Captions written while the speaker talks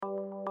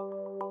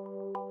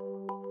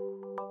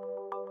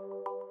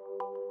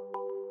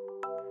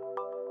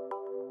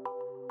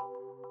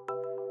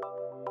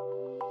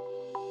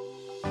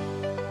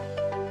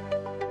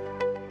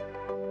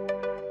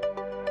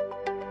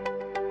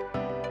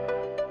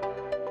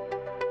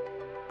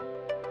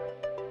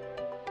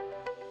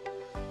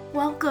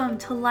Welcome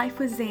to Life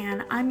with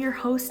Zan. I'm your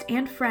host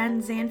and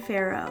friend, Zan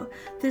Farrow.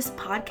 This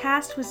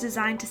podcast was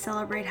designed to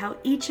celebrate how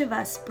each of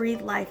us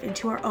breathe life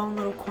into our own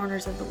little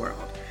corners of the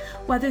world.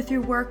 Whether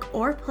through work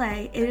or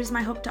play, it is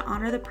my hope to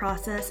honor the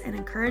process and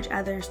encourage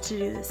others to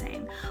do the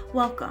same.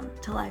 Welcome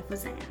to Life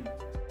with Zan.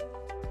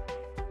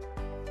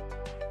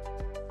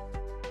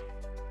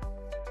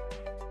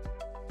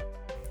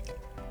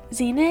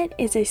 Zenit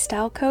is a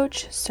style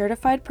coach,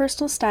 certified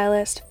personal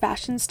stylist,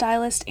 fashion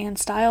stylist, and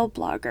style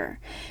blogger.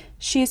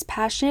 She is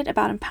passionate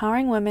about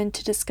empowering women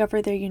to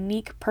discover their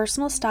unique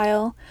personal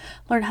style,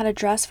 learn how to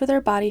dress for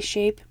their body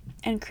shape,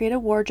 and create a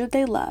wardrobe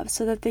they love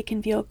so that they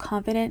can feel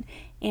confident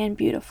and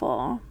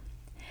beautiful.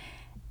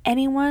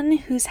 Anyone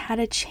who's had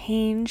a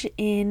change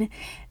in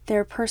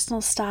their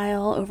personal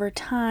style over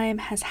time,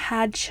 has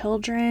had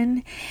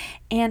children,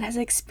 and has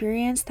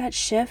experienced that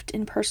shift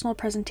in personal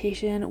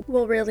presentation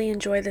will really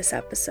enjoy this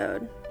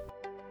episode.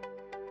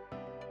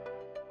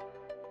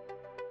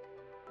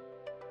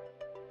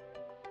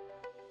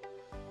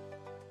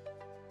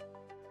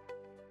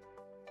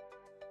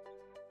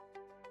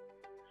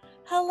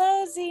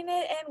 Hello,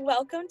 Zenit, and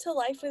welcome to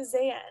Life with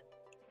Zan.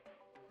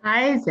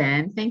 Hi,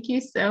 Zan. Thank you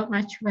so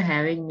much for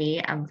having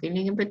me. I'm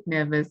feeling a bit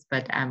nervous,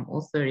 but I'm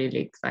also really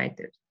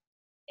excited.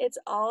 It's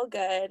all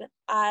good.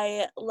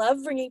 I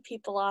love bringing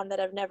people on that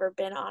have never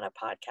been on a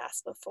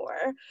podcast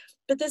before,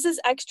 but this is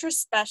extra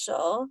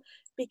special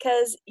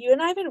because you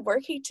and I have been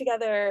working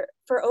together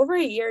for over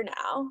a year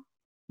now,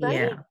 right?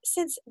 Yeah.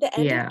 Since the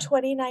end of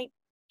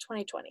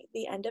 2020,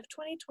 the end of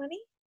 2020?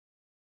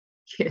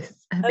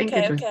 Yes, I think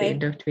it was the Okay.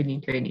 end of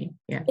 2020.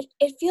 Yeah.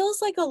 It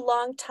feels like a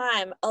long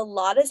time. A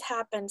lot has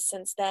happened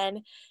since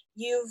then.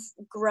 You've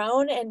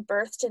grown and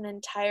birthed an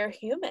entire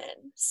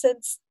human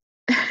since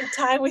the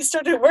time we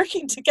started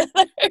working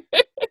together.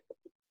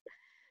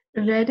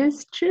 That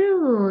is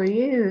true.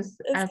 Yes.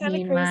 It's kind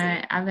of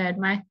crazy. I've had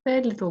my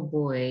third little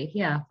boy,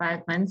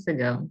 5 months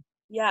ago.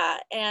 Yeah,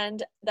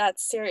 and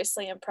that's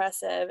seriously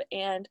impressive.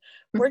 And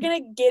we're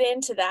going to get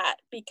into that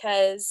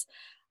because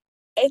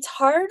it's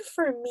hard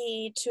for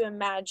me to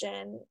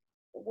imagine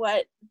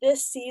what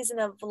this season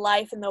of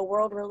life in the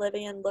world we're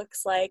living in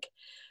looks like.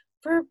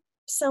 For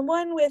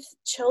someone with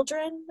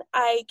children,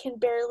 I can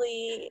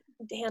barely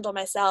handle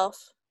myself,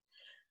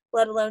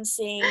 let alone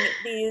seeing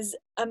these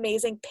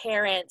amazing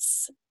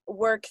parents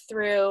work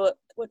through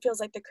what feels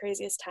like the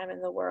craziest time in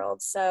the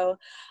world. So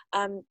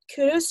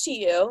kudos to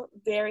you.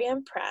 Very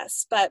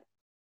impressed. But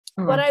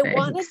what I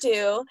want to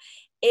do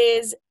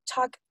is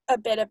talk a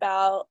bit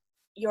about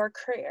your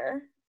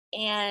career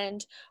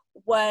and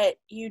what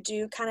you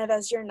do kind of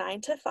as your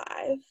 9 to 5,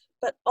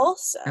 but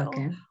also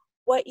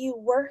what you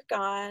work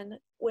on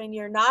when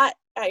you're not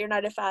at your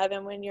 9 to 5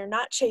 and when you're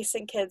not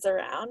chasing kids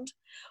around,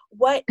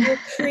 what you're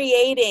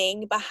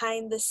creating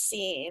behind the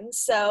scenes.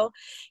 So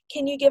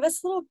can you give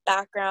us a little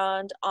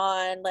background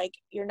on like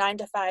your 9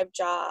 to 5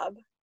 job,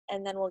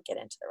 and then we'll get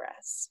into the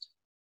rest?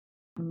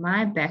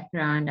 My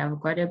background,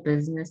 I've got a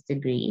business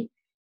degree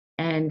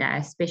and I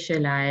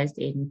specialized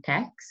in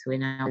tax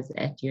when I was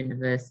at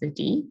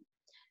university.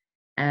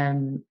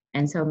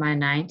 And so my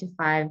 9 to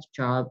 5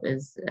 job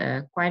is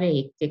quite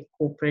a hectic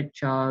corporate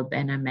job,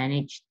 and I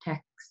manage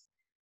tax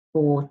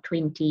for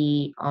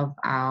 20 of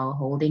our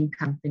holding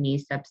company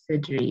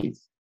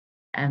subsidiaries,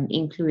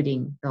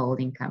 including the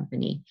holding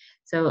company.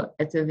 So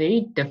it's a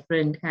very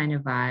different kind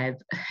of vibe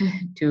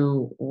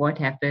to what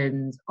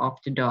happens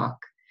after dark.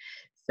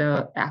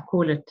 So I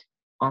call it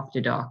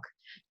after dark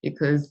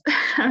because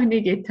I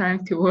only get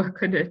time to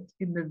work on it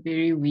in the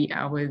very wee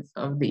hours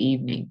of the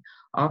evening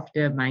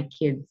after my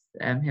kids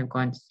have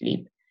gone to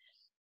sleep.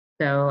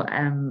 So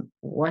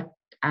what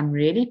I'm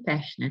really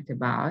passionate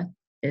about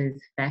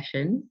is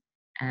fashion,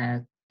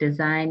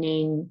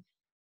 designing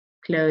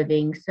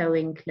clothing,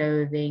 sewing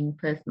clothing,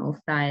 personal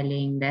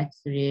styling.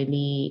 That's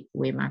really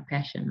where my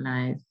passion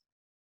lies.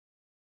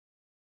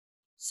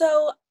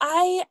 So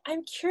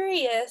I'm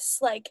curious,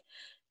 like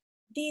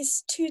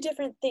these two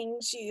different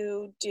things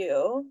you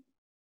do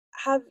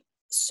have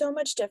so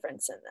much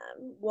difference in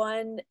them.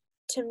 One,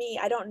 to me,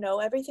 I don't know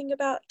everything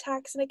about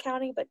tax and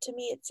accounting, but to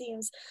me it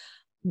seems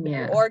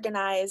very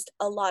organized,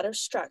 a lot of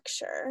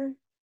structure.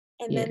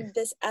 And then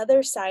this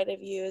other side of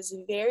you is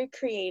very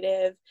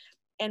creative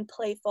and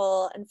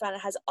playful and fun. It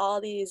has all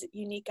these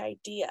unique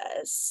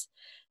ideas.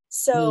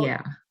 So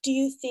do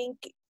you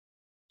think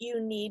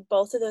you need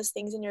both of those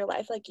things in your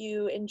life? Like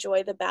you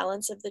enjoy the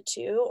balance of the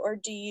two, or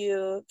do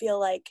you feel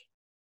like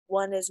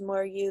one is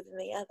more you than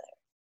the other?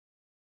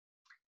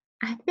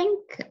 I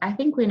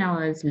think when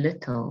I was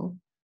little,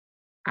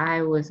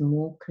 I was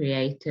more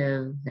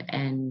creative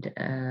and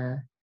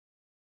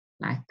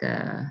like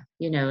a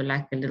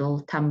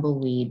little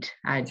tumbleweed.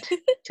 I'd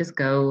just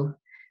go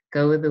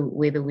with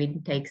where the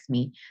wind takes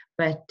me.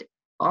 But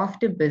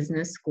after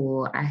business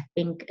school, I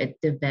think it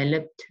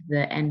developed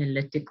the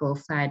analytical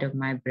side of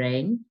my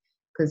brain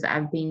because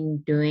I've been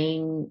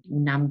doing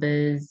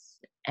numbers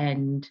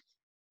and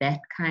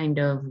that kind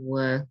of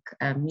work,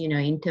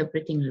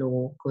 interpreting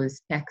law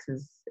because tax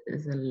is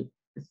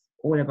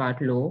all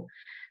about law.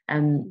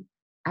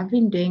 I've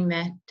been doing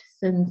that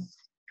since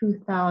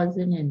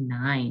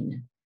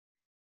 2009.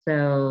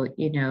 So,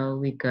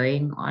 we're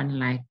going on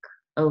like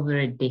over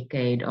a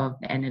decade of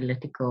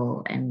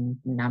analytical and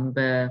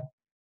the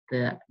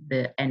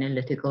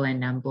analytical and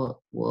number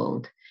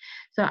world.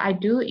 So I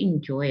do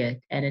enjoy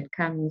it and it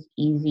comes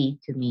easy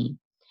to me.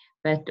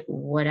 But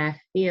what I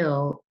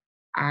feel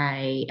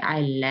I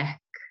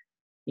lack,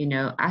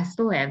 I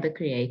still have the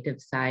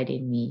creative side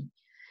in me.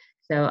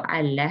 So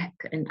I lack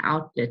an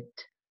outlet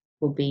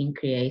for being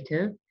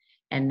creative.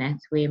 And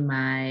that's where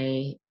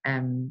my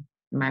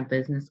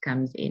business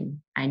comes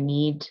in. I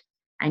need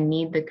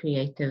the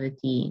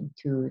creativity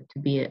to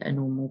be a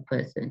normal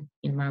person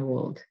in my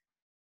world.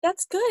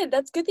 That's good.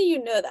 That's good that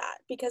you know that,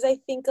 because I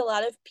think a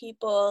lot of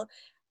people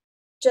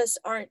just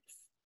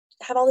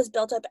have all this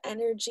built up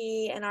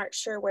energy and aren't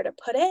sure where to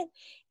put it.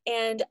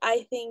 And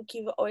I think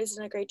you've always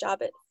done a great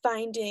job at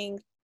finding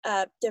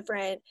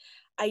different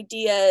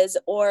ideas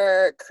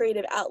or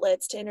creative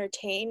outlets to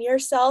entertain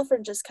yourself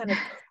and just kind of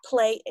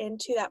play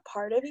into that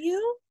part of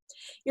you.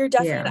 You're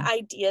definitely Yeah. an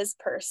ideas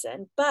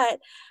person, but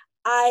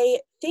I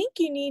think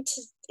you need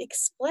to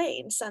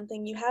explain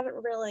something you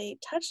haven't really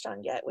touched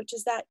on yet, which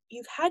is that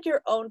you've had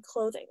your own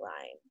clothing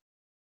line.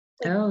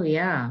 Like, Oh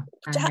yeah,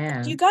 I you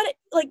have. got it.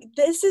 Like,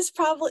 this is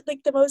probably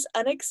like the most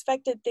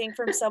unexpected thing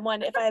from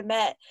someone. If I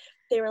met,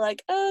 they were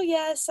like, oh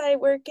yes, I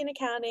work in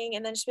accounting,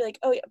 and then just be like,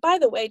 oh yeah, by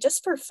the way,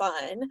 just for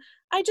fun,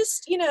 I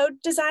just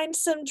designed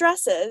some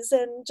dresses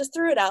and just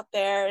threw it out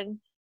there.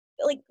 And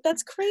like,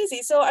 that's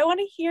crazy. So I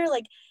want to hear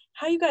like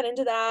how you got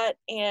into that,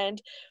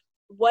 and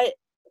what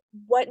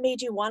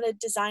made you want to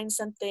design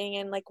something,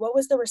 and like what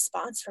was the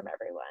response from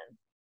everyone?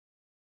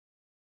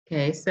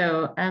 Okay,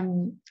 so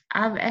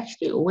I've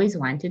actually always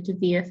wanted to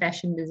be a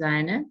fashion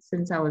designer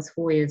since I was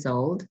 4 years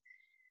old.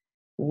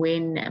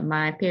 When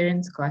my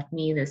parents got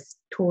me this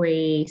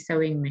toy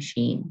sewing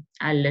machine,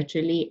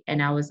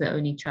 and I was the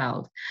only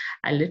child,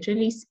 I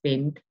literally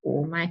spent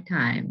all my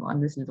time on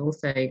this little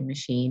sewing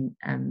machine.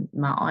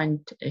 My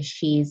aunt,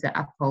 she's an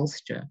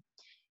upholsterer,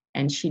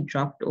 and she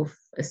dropped off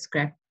a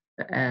scrap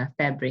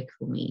fabric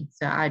for me.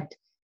 So I'd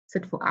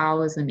sit for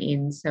hours on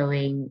end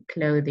sewing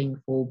clothing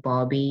for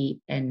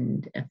Barbie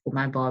and for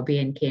my Barbie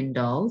and Ken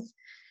dolls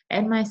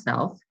and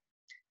myself.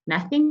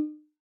 Nothing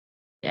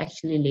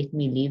actually let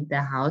me leave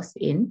the house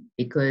in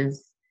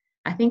because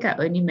I think I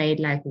only made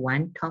like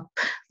one top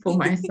for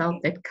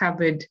myself that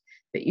covered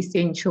the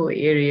essential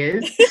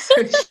areas.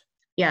 So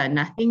yeah,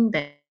 nothing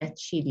that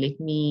she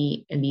let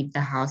me leave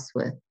the house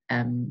with,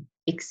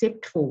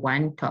 except for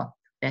one top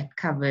that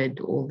covered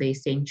all the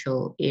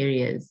essential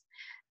areas.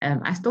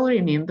 I still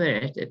remember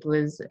it. It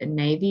was a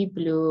navy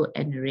blue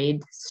and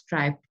red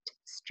striped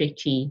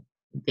stretchy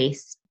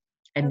vest,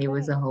 and there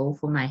was Okay. a hole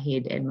for my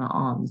head and my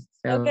arms.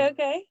 So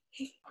Okay.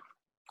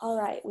 All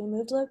right, we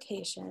moved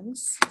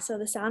locations, so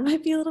the sound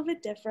might be a little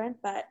bit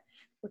different, but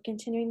we're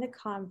continuing the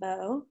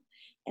convo,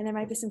 and there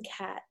might be some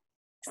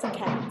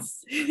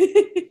cats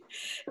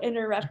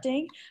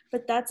interrupting,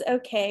 but that's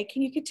okay.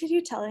 Can you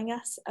continue telling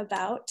us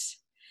about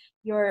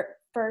your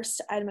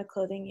first item of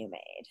clothing you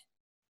made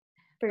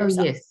for oh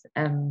yourself? yes,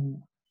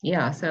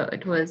 yeah. So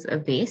it was a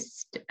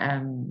vest,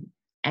 and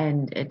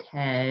it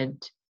had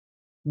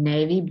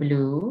navy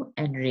blue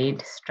and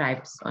red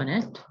stripes on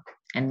it,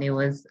 and there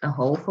was a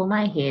hole for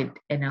my head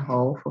and a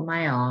hole for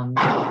my arm.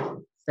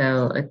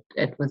 So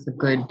it was a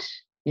good,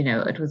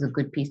 it was a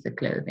good piece of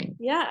clothing.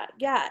 Yeah.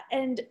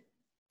 And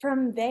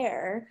from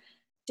there,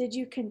 did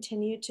you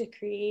continue to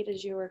create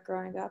as you were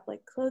growing up,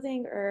 like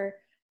clothing, or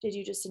did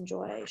you just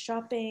enjoy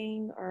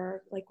shopping,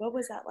 or like what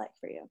was that like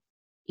for you?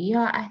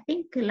 Yeah, I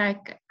think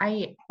like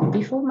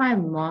before my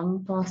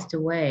mom passed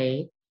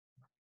away,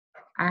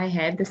 I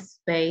had the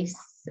space,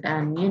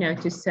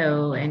 to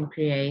sew and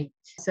create.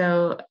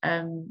 So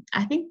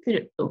I think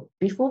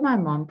before my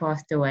mom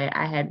passed away,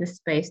 I had the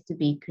space to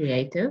be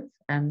creative.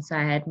 So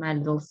I had my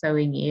little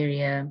sewing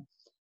area.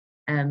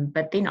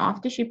 But then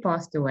after she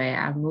passed away,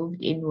 I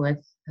moved in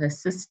with her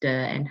sister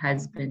and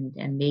husband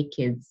and their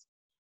kids.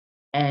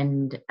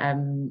 And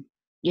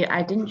yeah,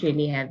 I didn't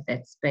really have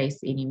that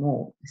space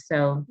anymore.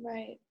 So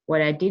Right.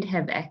 what I did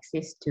have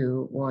access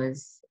to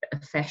was a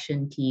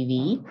fashion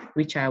TV,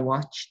 which I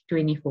watched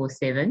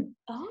 24/7.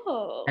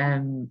 Oh.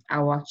 I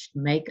watched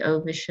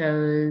makeover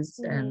shows.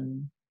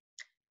 Mhm.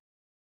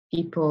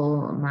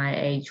 People my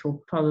age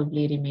will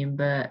probably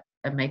remember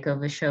a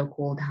makeover show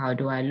called How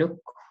Do I Look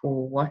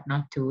or What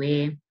Not to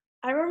Wear.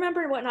 I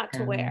remember what not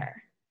to Um,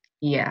 wear.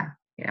 yeah,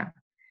 yeah.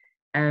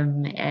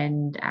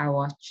 And I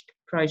watched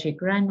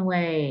Project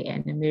Runway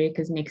and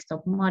America's Next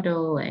Top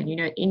Model, and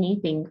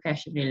anything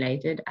fashion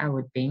related, I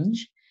would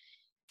binge.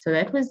 So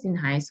that was in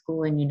high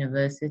school and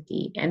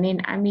university. And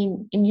then, I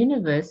mean, in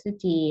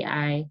university,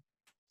 I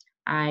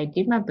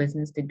did my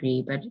business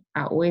degree, but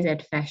I always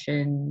had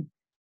fashion,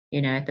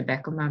 at the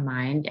back of my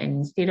mind. And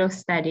instead of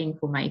studying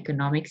for my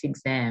economics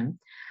exam,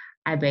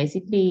 I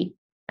basically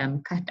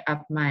cut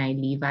up my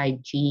Levi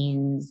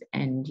jeans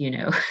and,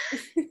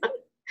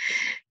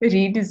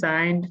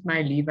 redesigned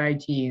my Levi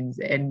jeans.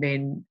 And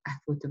then I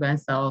thought to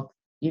myself,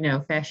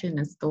 fashion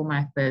is still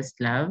my first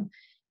love.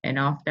 And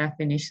after I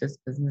finish this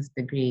business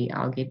degree,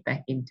 I'll get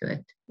back into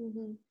it.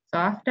 Mm-hmm. So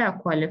after I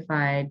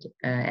qualified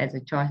as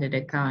a chartered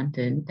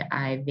accountant,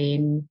 I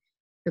then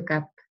took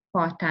up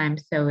part-time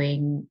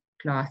sewing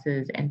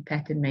classes and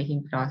pattern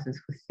making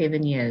classes for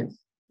 7 years.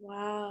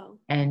 Wow.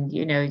 And,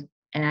 you know,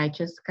 and I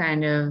just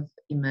kind of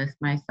immersed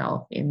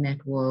myself in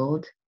that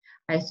world.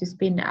 I used to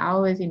spend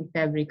hours in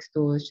fabric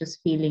stores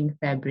just feeling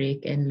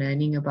fabric and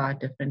learning about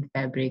different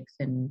fabrics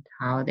and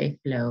how they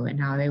flow and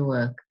how they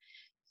work.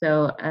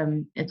 So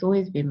it's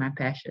always been my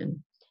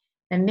passion.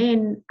 And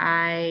then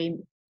I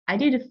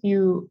did a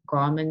few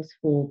garments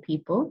for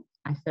people.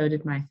 I sewed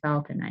it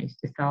myself and I used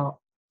to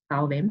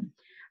sell them.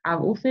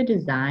 I've also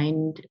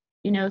designed,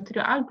 you know,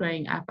 throughout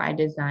growing up, I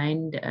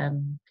designed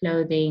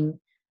clothing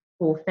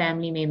for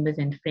family members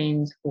and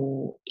friends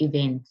for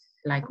events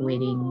like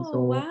weddings Oh,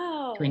 or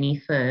wow.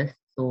 21st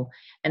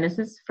and this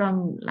is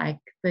from like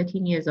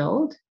 13 years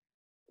old.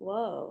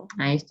 Whoa.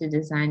 I used to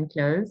design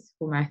clothes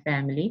for my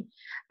family.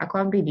 I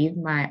can't believe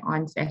my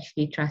aunts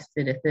actually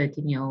trusted a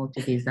 13-year-old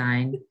to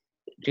design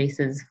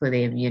dresses for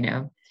them, you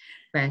know.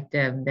 But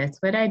that's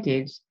what I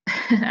did.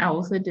 I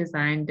also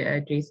designed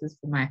dresses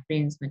for my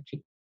friends'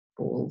 matric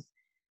balls.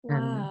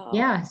 Wow.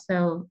 Yeah,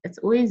 so it's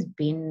always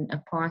been a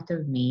part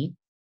of me.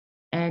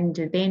 And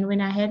then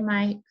when I had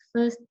my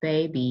first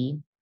baby,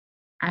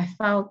 I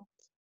felt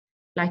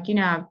like, you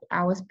know,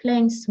 I was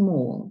playing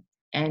small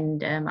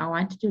and I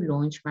wanted to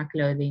launch my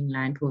clothing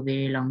line for a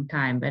very long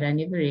time, but I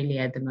never really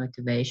had the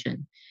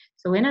motivation.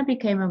 So when I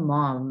became a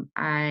mom,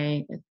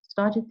 I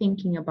started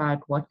thinking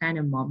about what kind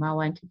of mom I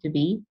wanted to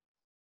be.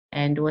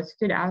 And what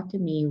stood out to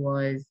me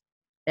was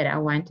that I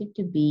wanted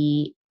to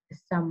be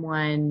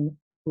someone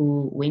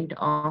who went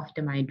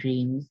after my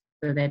dreams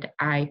so that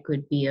I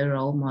could be a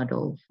role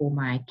model for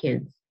my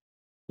kids,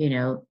 you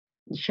know,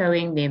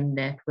 showing them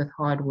that with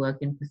hard work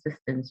and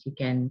persistence, you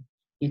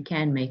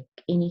can make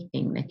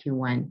anything that you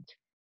want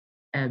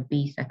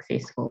be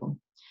successful.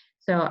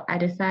 So I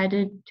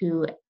decided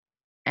to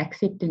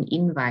accept an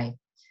invite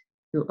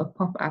to a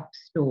pop-up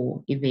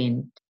store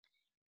event.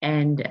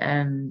 And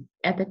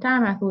at the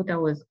time, I thought I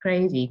was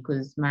crazy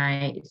because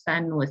my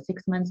son was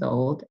 6 months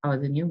old. I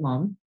was a new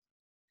mom.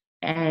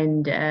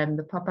 And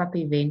the pop-up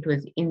event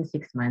was in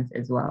 6 months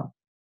as well.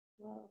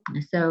 Wow.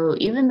 So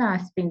even though I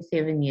spent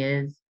 7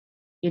 years,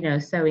 you know,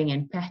 sewing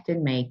and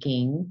pattern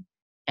making,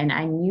 and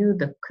I knew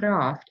the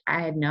craft,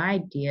 I had no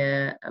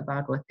idea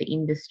about what the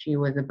industry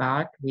was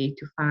about, where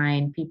to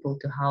find people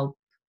to help,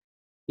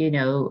 you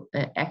know,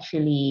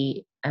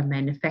 actually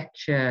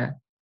manufacture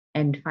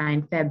and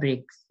find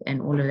fabrics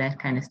and all of that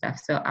kind of stuff.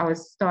 So I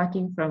was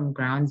starting from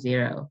ground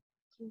zero,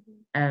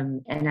 Mm-hmm.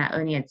 and I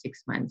only had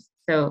 6 months.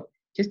 So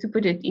just to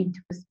put it into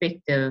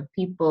perspective,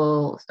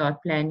 people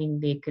start planning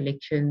their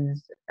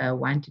collections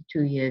 1 to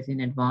 2 years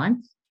in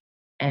advance.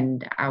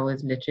 And I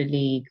was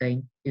literally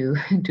going to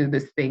do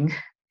this thing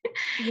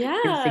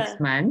in six Yeah.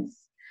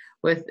 months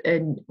with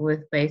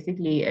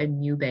basically a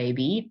new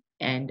baby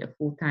and a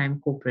full-time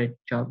corporate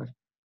job.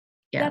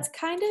 Yeah. That's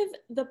kind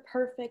of the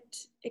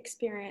perfect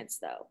experience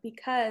though,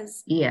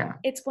 because Yeah.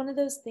 it's one of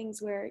those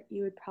things where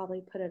you would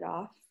probably put it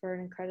off for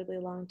an incredibly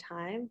long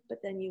time,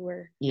 but then you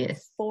were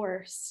Yes.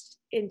 forced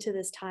into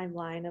this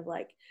timeline of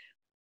like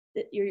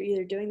that you're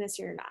either doing this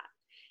or you're not.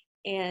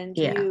 And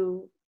Yeah.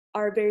 you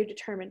are a very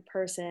determined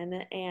person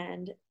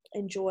and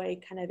enjoy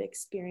kind of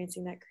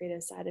experiencing that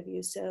creative side of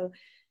you. So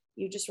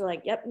you just were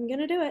like, yep, I'm going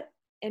to do it,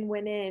 and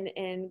went in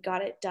and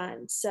got it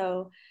done.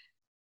 So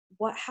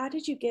how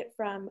did you get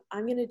from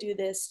I'm going to do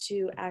this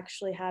to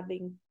actually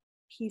having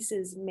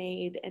pieces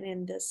made and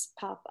in this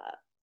pop-up?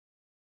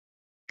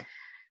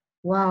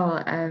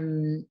 Well,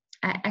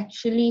 I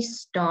actually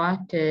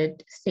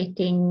started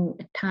setting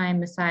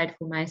time aside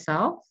for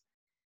myself.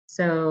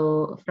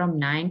 So from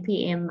 9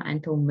 p.m.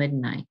 until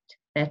midnight,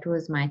 that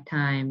was my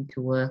time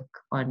to work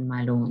on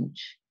my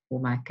launch for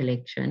my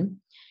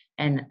collection.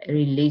 And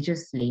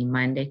religiously,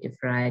 Monday to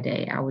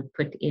Friday, I would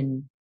put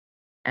in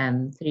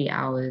 3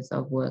 hours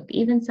of work,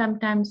 even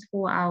sometimes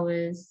 4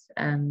 hours,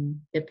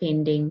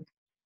 depending.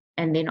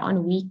 And then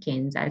on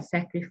weekends, I'd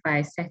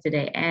sacrifice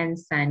Saturday and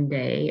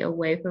Sunday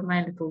away from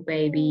my little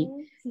baby.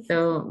 Mm.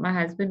 So my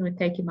husband would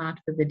take him out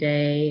for the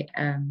day,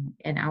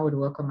 and I would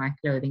work on my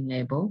clothing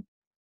label.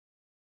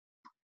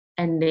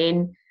 And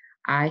then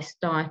I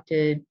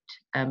started,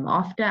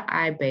 after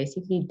I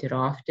basically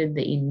drafted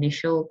the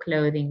initial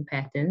clothing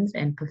patterns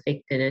and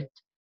perfected it,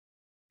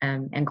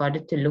 and got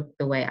it to look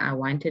the way I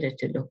wanted it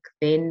to look.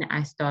 Then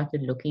I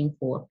started looking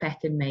for a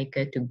pattern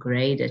maker to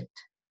grade it.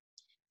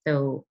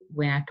 So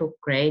when I talk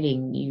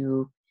grading,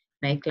 you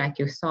make like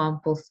your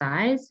sample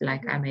size,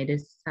 like I made a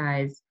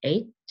size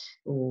 8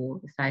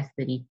 or size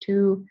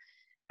 32.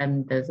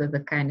 And those are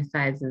the kind of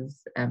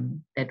sizes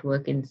that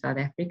work in South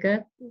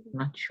Africa. Mhm.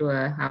 Not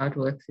sure how it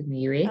works in the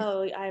US.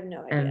 Oh, I have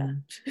no idea.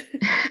 Um,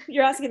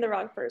 You're asking the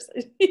wrong person.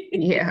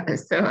 yeah,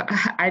 so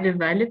I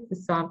developed the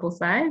sample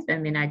size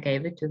and then I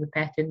gave it to the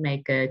pattern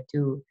maker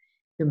to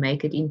to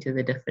make it into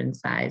the different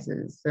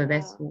sizes. So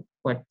that's Wow.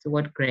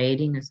 what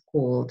grading is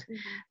called.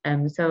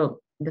 So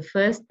the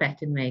first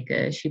pattern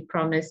maker, she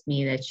promised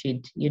me that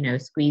she'd,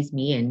 squeeze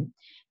me in.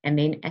 And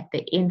then at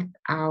the nth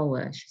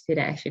hour, she said,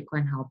 I actually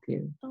can't help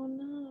you. Oh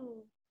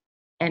no.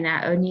 And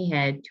I only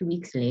had 2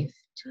 weeks left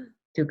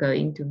to go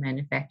into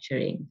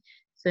manufacturing.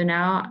 So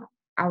now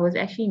I was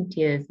actually in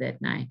tears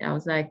that night. I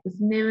was like, this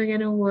is never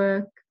going to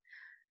work.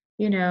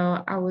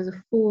 I was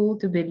a fool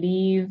to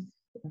believe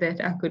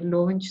that I could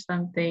launch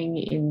something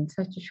in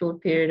such a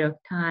short period of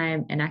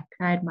time. And I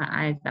cried my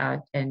eyes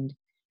out. And,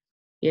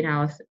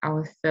 I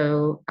was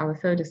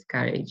so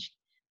discouraged.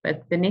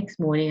 But the next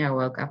morning I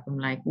woke up, I'm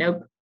like,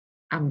 nope,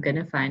 I'm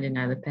gonna find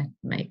another pattern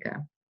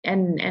maker.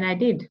 And I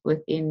did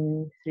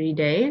within 3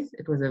 days.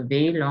 It was a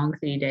very long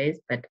 3 days,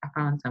 but I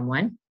found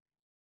someone.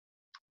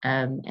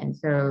 And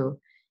so,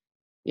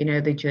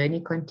 the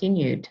journey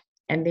continued.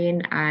 And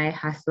then I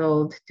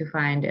hustled to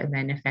find a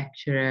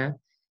manufacturer.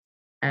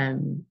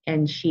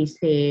 And she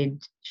said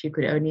she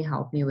could only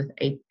help me with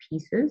 8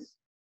 pieces,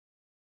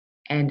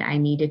 and I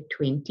needed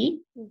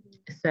 20.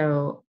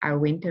 So I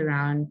went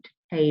around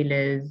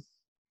tailors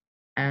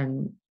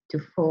to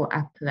fill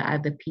up the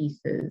other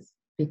pieces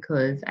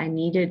because I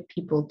needed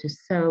people to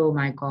sew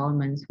my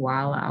garments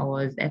while I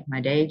was at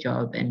my day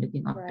job and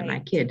looking after my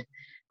kid.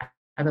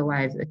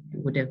 Otherwise, it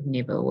would have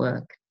never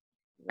worked.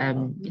 So,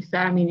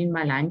 in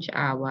my lunch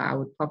hour, I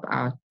would pop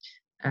out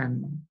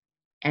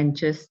and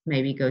just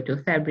maybe go to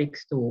a fabric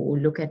store or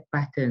look at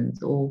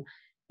buttons or,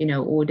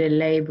 order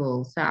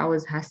labels. So I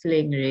was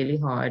hustling really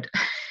hard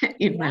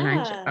in my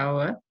lunch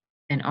hour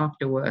and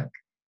after work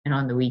and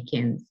on the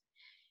weekends.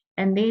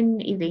 And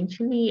then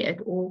eventually it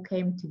all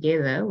came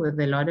together with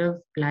a lot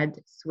of blood,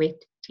 sweat,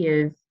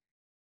 tears,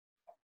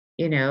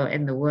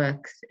 in the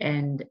works.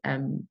 And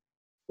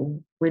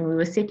when we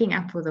were setting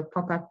up for the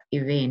pop-up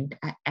event,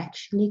 I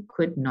actually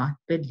could not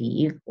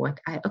believe what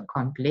I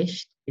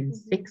accomplished in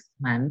 6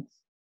 months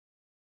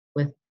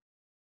with,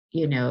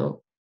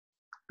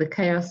 the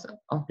chaos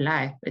of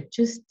life. It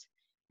just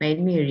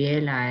made me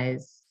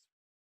realize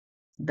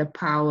the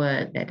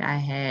power that I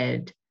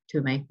had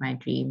to make my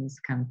dreams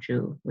come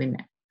true when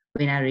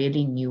I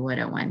really knew what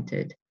I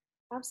wanted.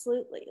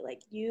 Absolutely.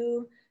 Like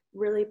you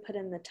really put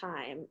in the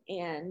time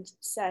and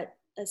set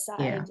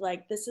aside,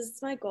 like, this is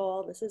my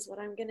goal, this is what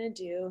I'm going to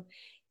do.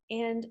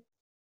 And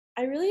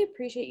I really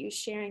appreciate you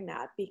sharing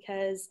that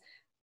because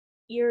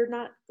you're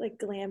not like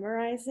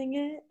glamorizing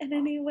it in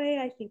any way.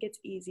 I think it's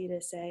easy to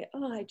say,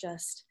 oh, I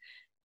just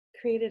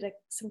created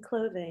some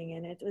clothing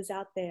and it was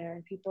out there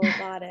and people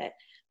bought it.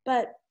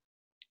 But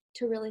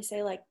to really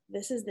say, like,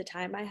 this is the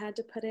time I had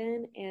to put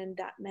in, and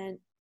that meant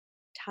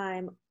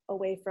time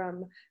away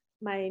from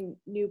my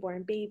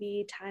newborn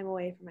baby, time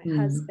away from my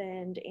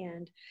husband,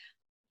 and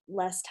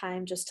less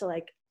time just to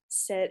like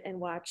sit and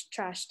watch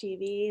trash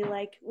TV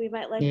like we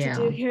might like to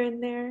do here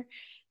and there.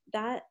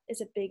 That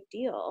is a big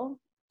deal.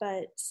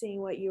 But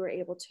seeing what you were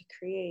able to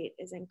create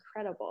is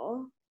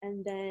incredible.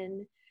 And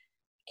then,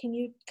 can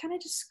you kind of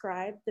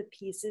describe the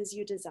pieces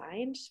you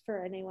designed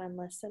for anyone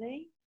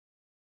listening?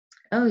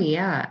 Oh,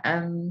 yeah.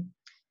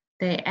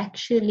 They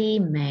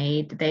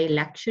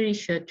luxury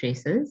shirt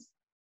dresses.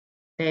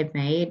 They're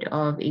made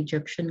of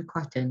Egyptian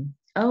cotton.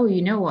 Oh,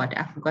 you know what?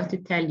 I forgot to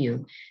tell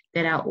you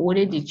that I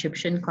ordered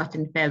Egyptian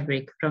cotton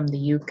fabric from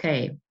the UK.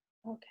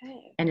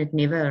 Okay. And it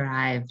never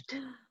arrived.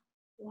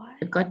 What?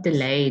 It got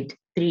delayed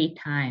 3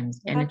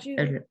 times, and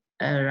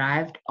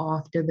arrived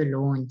after the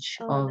launch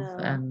of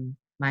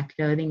my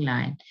clothing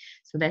line.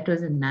 So that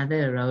was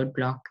another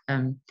roadblock.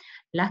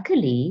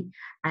 Luckily,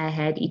 I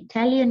had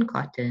Italian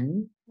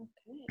cotton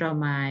from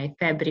my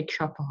fabric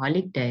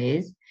shopaholic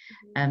days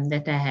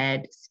that I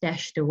had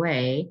stashed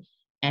away,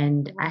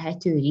 and I had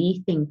to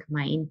rethink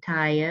my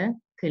entire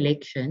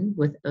collection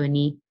with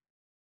only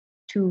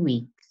 2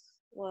 weeks.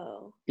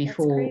 Whoa,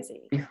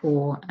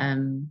 before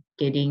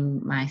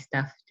getting my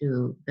stuff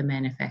to the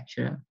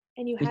manufacturer.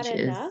 And you had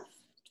enough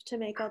to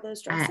make all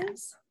those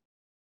dresses?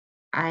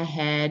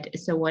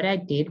 So what I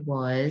did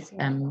was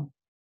I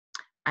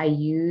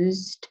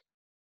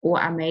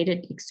made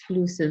it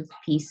exclusive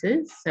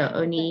pieces. So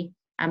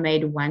I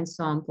made one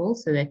sample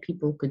so that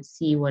people could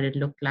see what it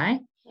looked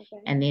like.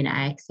 And then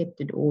I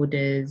accepted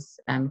orders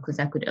because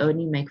I could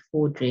only make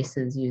 4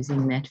 dresses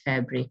using that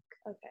fabric.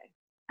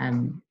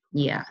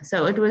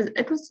 So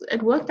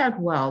it worked out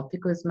well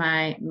because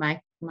my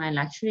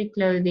luxury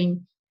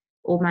clothing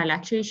or my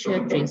luxury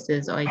shirt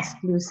dresses are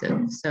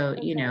exclusive. So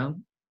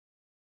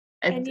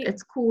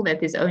it's cool that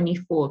there's only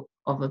 4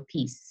 of a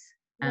piece.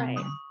 Right.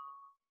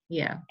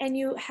 Yeah. And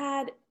you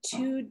had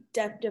 2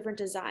 different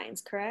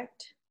designs,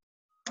 correct?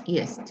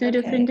 Yes, 2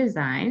 different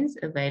designs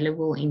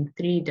available in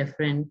 3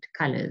 different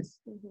colors.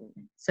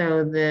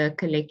 So the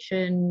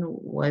collection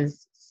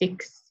was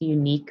 6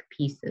 unique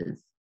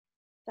pieces.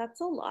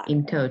 That's a lot.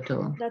 In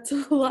total. That's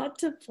a lot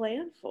to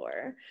plan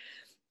for.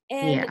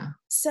 And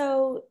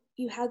so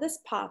you had this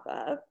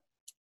pop-up,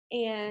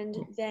 and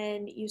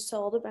then you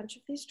sold a bunch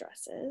of these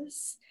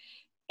dresses.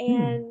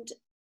 And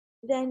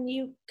then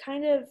you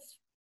kind of,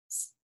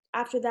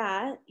 after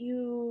that,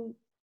 you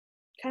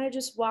kind of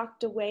just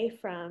walked away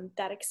from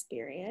that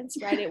experience,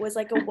 right? It was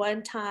like a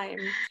one-time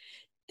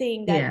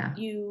thing that Yeah.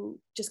 you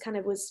just kind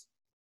of was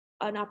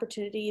an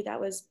opportunity that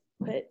was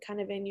put kind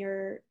of in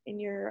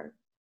your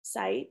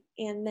sight,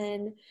 and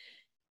then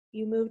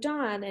you moved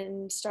on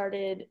and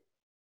started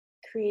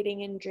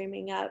creating and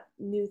dreaming up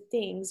new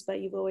things,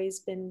 but you've always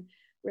been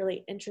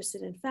really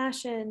interested in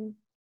fashion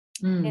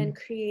Mm. and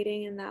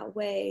creating in that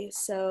way.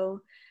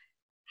 So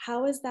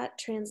how is that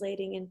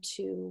translating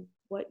into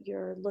what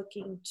you're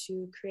looking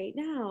to create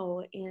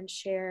now and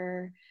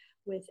share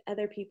with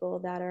other people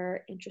that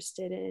are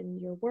interested in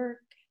your work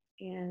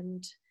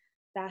and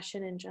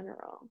fashion in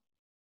general?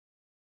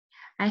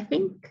 I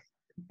think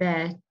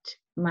that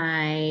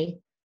my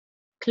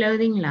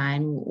clothing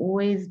line will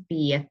always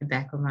be at the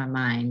back of my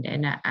mind,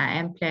 and I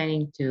am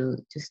planning to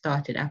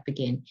start it up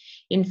again.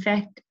 In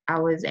fact, I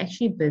was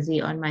actually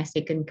busy on my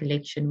second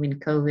collection when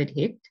COVID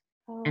hit,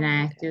 and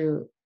Oh,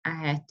 okay. I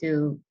had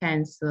to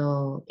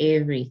cancel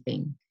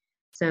everything.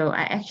 So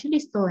I actually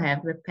still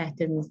have the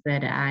patterns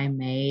that I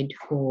made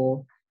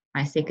for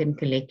my second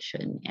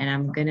collection, and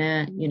I'm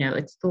gonna,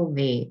 it's still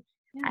there.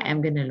 I Yeah.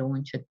 am gonna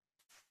launch it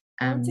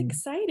Oh, it's um,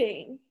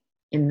 exciting.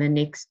 in the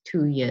next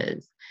 2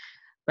 years.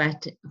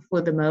 But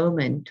for the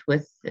moment,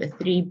 with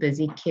three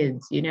busy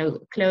kids,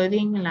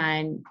 clothing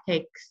line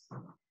takes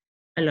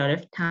a lot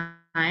of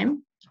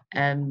time.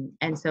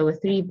 And so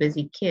with three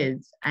busy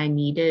kids, I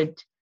needed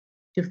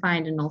to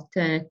find an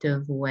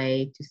alternative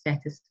way to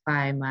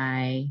satisfy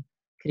my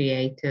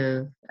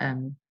creative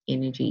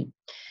energy.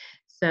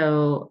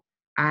 So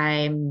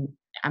I'm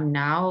I'm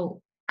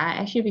now I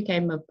actually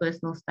became a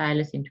personal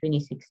stylist in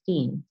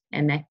 2016,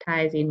 and that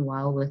ties in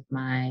well with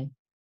my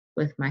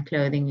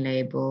clothing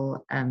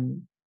label.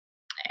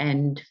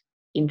 And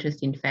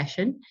interest in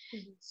fashion.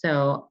 Mhm.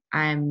 So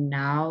I'm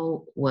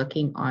now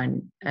working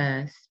on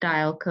a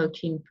style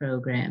coaching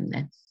program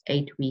that's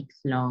 8 weeks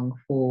long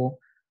for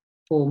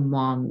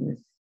moms.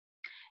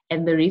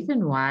 And the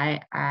reason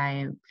why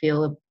I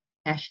feel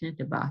passionate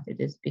about it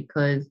is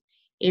because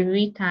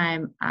every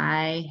time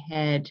I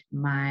had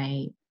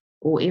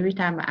every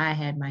time I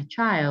had my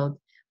child,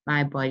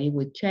 my body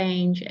would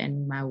change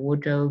and my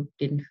wardrobe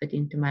didn't fit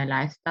into my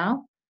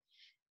lifestyle.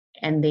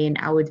 And then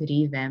I would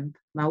revamp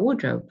my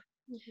wardrobe.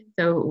 Mhm.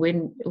 So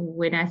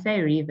when I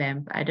say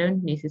revamp, I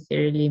don't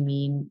necessarily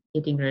mean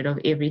getting rid of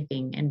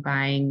everything and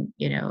buying,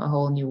 a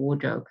whole new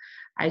wardrobe.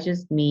 I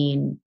just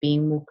mean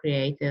being more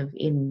creative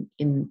in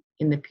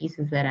the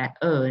pieces that I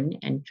own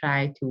and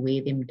try to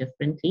wear them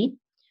differently,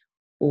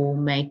 or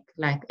make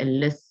like a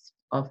list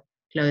of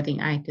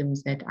clothing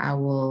items that I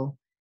will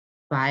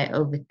buy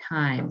over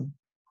time,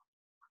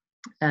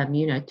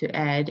 to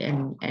add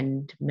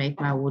and make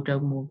my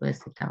wardrobe more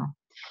versatile.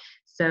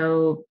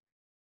 So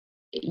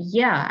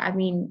yeah, I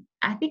mean,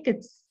 I think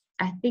it's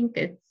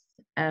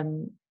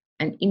um,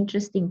 an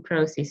interesting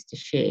process to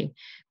share,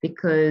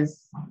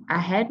 because I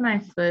had my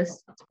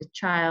first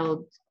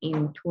child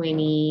in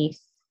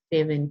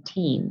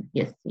 2017.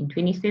 Yes, in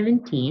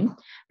 2017,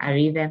 I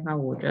revamped my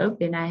wardrobe.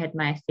 Then I had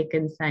my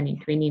second son in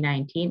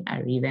 2019. I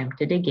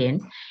revamped it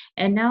again,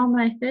 and now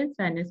my third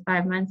son is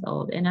 5 months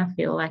old, and I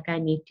feel like I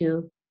need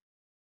to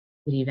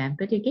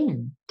revamp it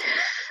again.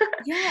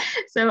 Yeah,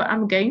 So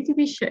I'm going to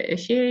be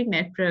sharing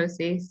that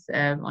process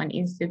on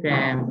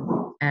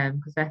Instagram,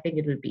 because I think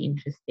it would be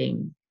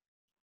interesting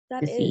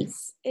to see.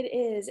 it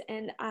is.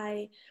 And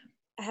I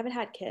haven't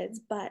had kids,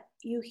 but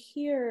you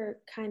hear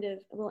kind of,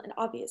 well, and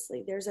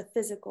obviously there's a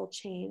physical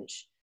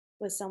change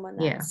with someone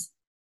Yeah, that's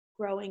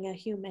growing a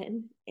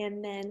human.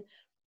 And then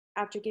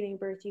after giving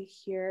birth, you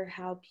hear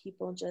how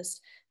people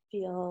just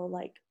feel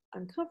like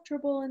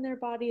uncomfortable in their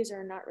bodies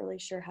or not really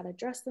sure how to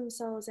dress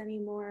themselves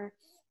anymore.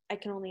 I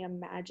can only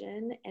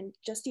imagine. And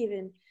just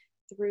even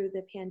through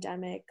the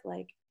pandemic,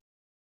 like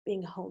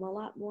being home a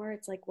lot more,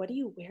 it's like, what do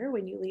you wear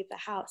when you leave the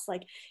house?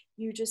 Like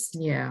you just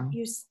yeah,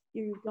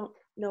 you don't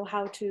know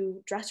how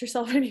to dress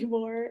yourself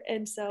anymore.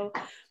 And so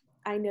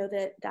I know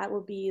that that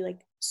will be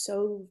like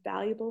so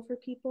valuable for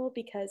people,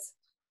 because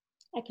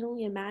I can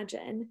only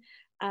imagine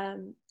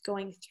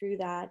going through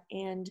that.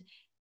 And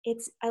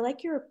I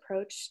like your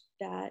approach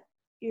that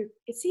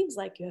it seems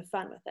like you have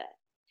fun with it,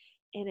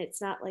 and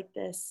it's not like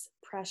this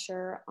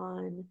pressure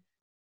on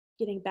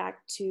getting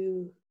back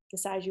to the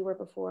size you were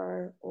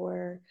before,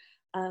 or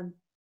um,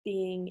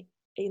 being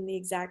in the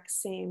exact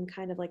same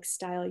kind of like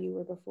style you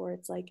were before.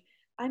 It's like,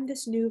 I'm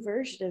this new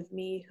version of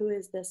me. Who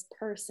is this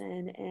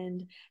person?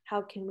 And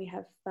how can we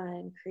have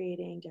fun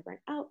creating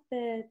different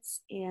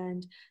outfits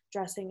and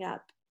dressing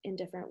up in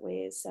different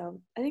ways?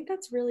 So I think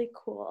that's really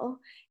cool.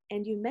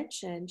 And you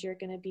mentioned you're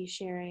going to be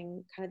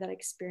sharing kind of that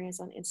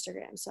experience on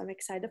Instagram. So I'm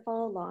excited to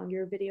follow along.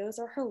 Your videos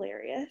are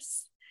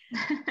hilarious.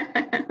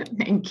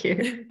 thank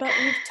you. But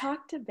we've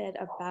talked a bit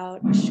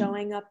about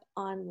showing up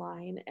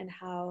online and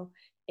how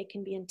it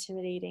can be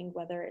intimidating,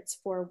 whether it's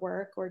for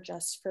work or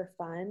just for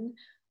fun,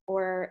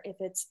 or if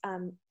it's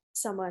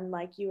someone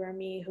like you or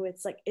me who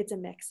it's like it's a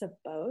mix of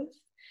both.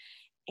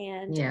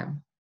 And Yeah.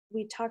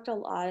 we talked a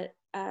lot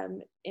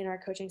in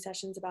our coaching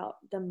sessions about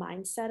the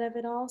mindset of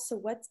it all. So,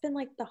 what's been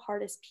like the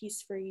hardest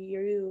piece for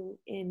you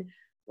in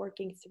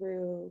working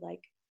through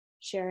like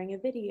sharing a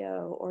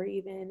video or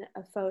even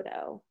a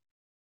photo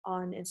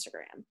on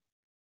Instagram?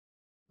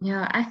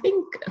 Yeah, I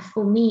think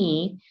for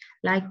me,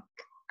 like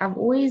I've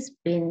always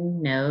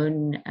been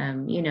known,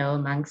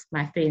 amongst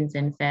my friends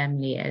and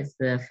family as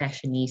the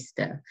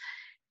fashionista.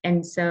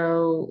 And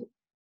so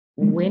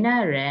when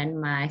I ran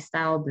my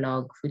style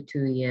blog for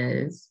 2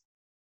 years,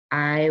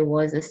 I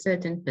was a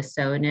certain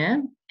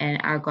persona and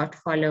I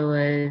got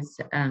followers,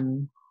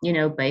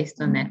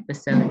 based on that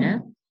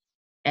persona.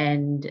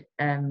 And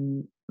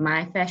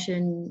my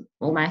fashion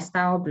or my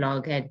style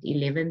blog had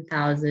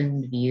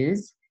 11,000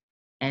 views.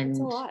 That's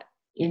a And lot.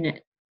 in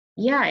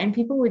yeah, and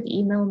people would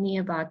email me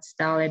about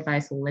style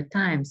advice all the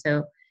time. So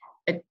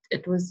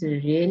it was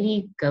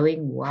really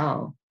going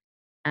well.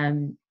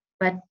 Um,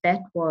 but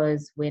that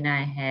was when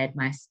I had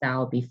my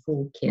style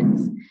before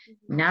kids.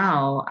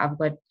 Now I've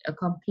got a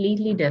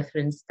completely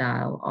different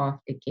style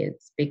after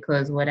kids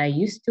because what I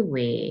used to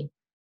wear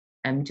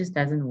just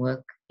doesn't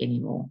work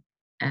anymore.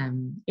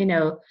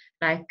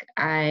 Like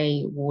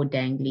I wore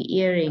dangly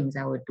earrings,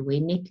 I would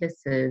wear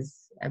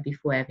necklaces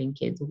before having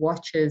kids,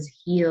 watches,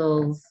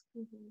 heels,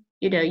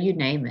 you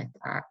name it.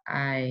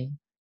 I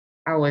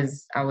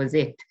was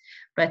it.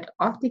 But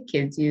after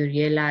kids, you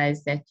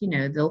realize that,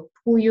 they'll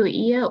pull your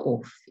ear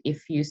off if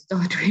you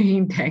start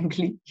wearing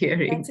dangly That's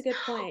earrings. a good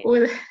point.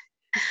 Or,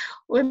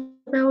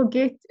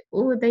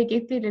 or they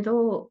get their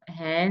little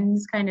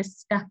hands kind of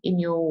stuck in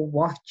your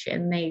watch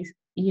and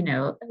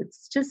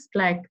it's just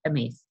like a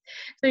mess.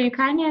 So you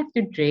kind of have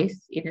to dress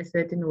in a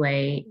certain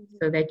way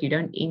so that you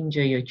don't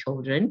injure your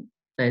children,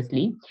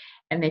 firstly,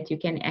 and that you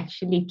can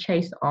actually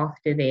chase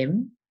after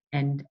them.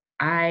 And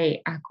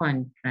I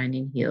can't run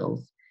in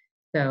heels.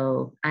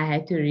 So I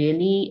had to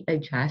really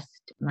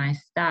adjust my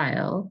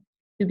style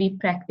to be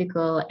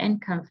practical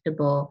and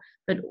comfortable,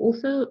 but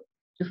also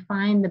to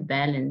find the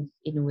balance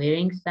in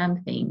wearing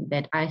something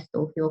that I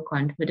still feel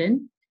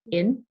confident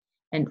in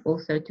and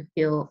also to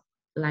feel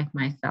like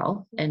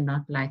myself and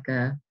not like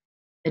a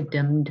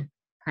dimmed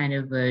kind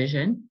of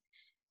version.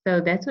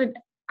 So that's what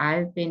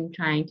I've been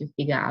trying to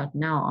figure out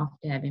now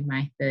after having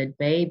my third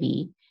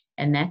baby.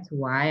 And that's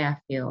why I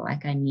feel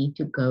like I need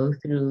to go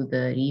through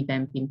the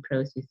revamping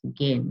process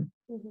again.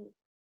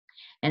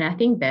 And I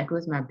think that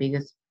was my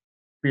biggest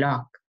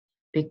block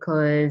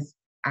because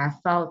I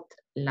felt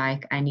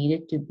like I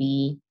needed to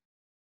be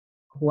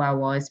who I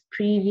was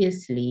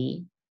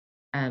previously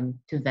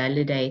to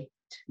validate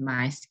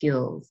my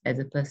skills as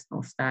a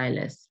personal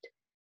stylist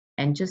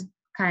and just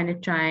kind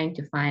of trying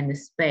to find the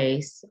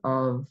space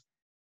of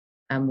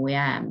where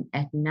I'm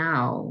at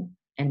now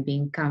and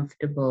being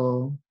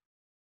comfortable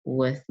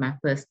with my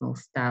personal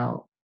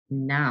style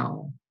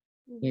now,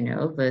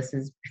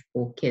 versus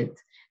before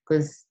kids.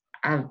 Because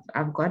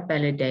I've got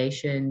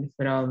validation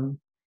from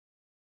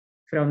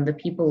the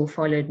people who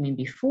followed me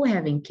before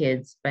having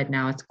kids, but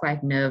now it's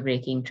quite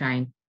nerve-wracking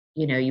trying,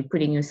 you're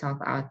putting yourself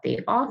out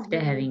there after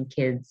having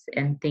kids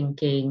and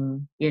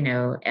thinking,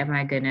 am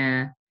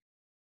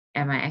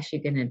I actually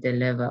gonna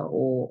deliver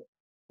or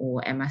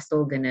am I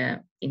still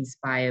gonna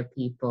inspire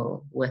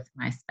people with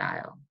my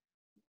style?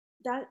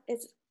 That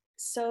is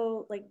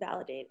so like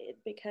validated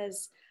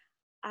because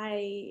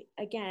I,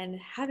 again,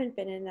 haven't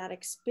been in that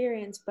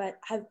experience, but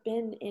have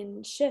been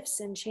in shifts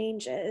and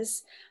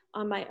changes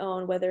on my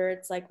own, whether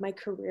it's like my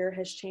career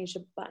has changed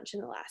a bunch in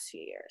the last few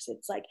years.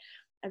 It's like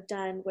I've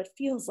done what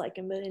feels like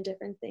a million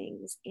different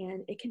things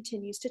and it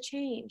continues to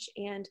change.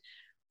 And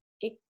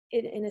it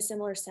in a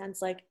similar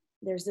sense, like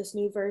there's this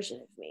new version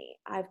of me.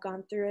 I've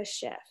gone through a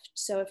shift.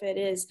 So if it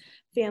is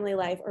family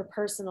life or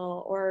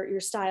personal or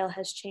your style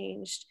has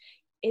changed,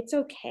 it's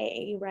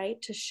okay,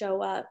 right, to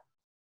show up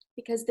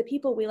because the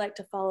people we like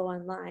to follow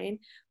online,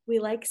 we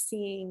like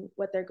seeing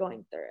what they're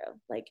going through.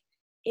 Like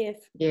if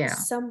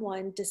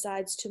someone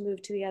decides to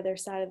move to the other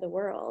side of the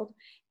world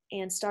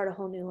and start a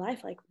whole new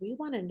life, like we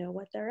want to know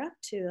what they're up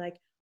to. Like,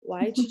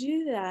 why did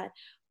you do that?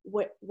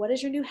 What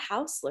does your new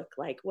house look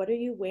like? What are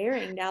you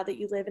wearing now that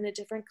you live in a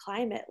different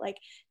climate? Like,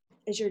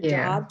 is your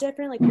job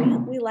different? Like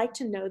we like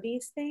to know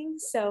these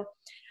things. So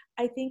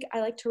I think I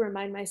like to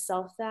remind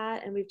myself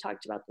that, and we've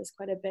talked about this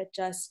quite a bit,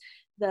 just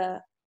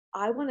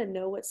I want to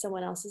know what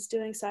someone else is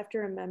doing. So I have to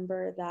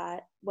remember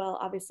that, well,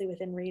 obviously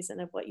within reason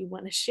of what you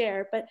want to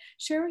share, but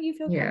share what you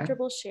feel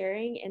comfortable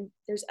sharing. And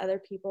there's other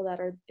people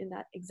that are in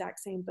that exact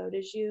same boat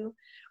as you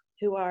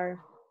who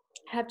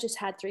have just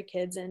had 3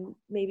 kids and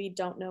maybe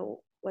don't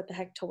know what the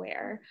heck to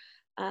wear.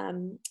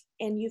 And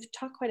you've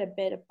talked quite a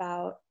bit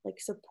about like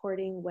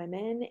supporting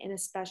women and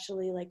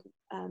especially like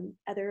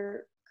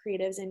other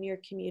creatives in your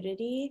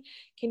community.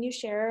 Can you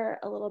share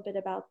a little bit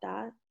about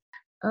that?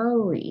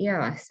 Oh,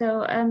 yeah.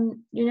 So,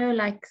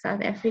 like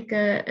South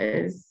Africa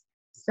is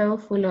so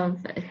full of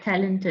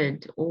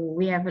talented, or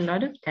we have a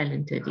lot of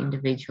talented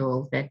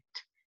individuals that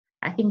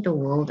I think the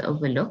world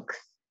overlooks,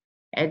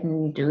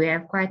 and we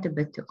have quite a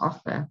bit to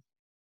offer.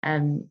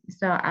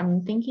 So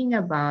I'm thinking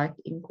about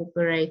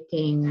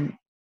incorporating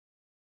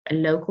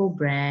local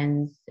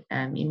brands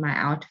in my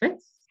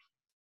outfits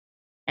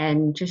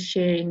and just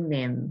sharing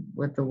them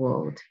with the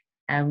world.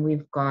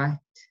 We've got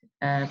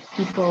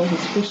people who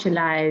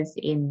specialize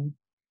in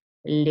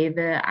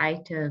leather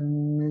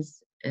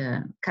items,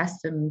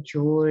 custom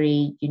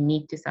jewelry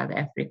unique to South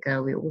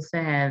Africa. We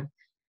also have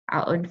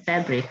our own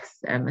fabrics.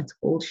 It's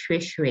called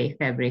Shweshwe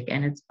fabric,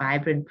 and it's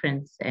vibrant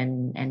prints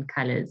and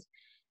colors.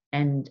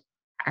 And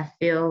I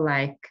feel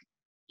like,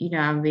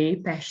 I'm very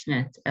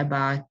passionate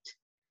about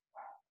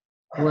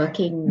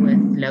working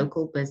with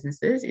local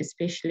businesses,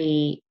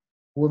 especially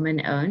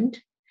women-owned,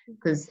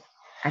 because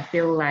I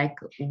feel like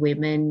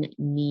women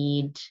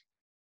need,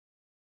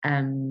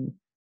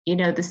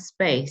 the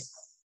space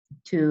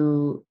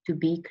to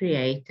be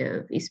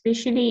creative,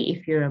 especially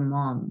if you're a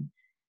mom.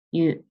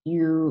 You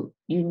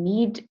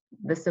need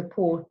the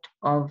support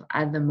of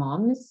other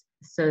moms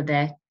so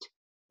that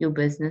your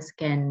business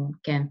can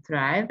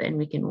thrive and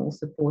we can all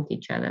support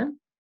each other.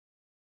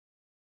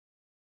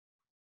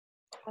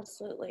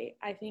 Absolutely.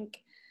 I think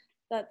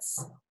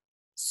that's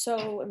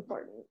so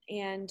important.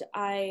 And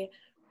I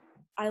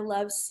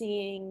love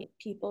seeing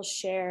people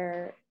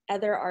share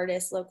other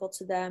artists local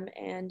to them.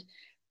 And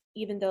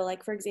even though,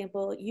 like, for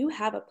example, you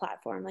have a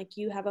platform, like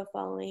you have a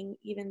following,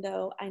 even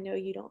though I know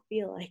you don't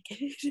feel like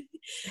it,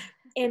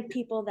 and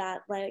people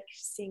that like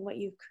seeing what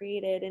you've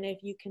created. And if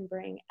you can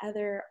bring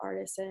other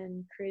artists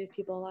and creative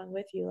people along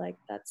with you, like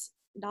that's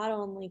not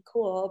only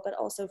cool, but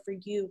also for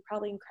you,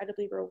 probably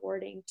incredibly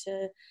rewarding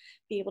to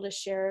be able to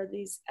share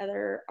these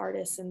other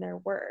artists and their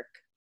work.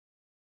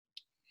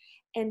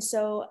 And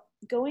so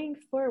going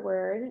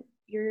forward,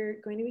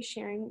 you're going to be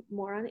sharing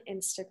more on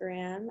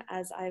Instagram,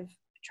 as I've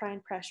try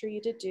and pressure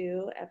you to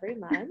do every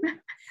month.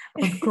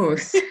 Of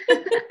course.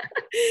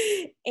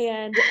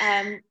 And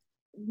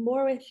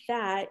more with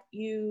that,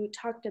 you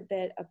talked a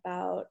bit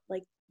about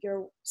like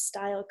your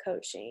style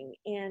coaching.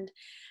 And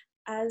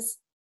as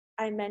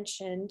I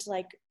mentioned,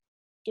 like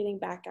getting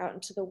back out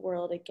into the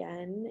world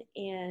again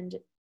and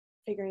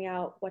figuring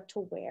out what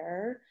to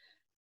wear.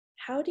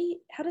 How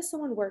does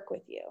someone work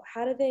with you?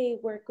 How do they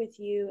work with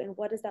you, and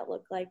what does that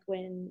look like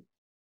when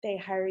they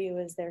hire you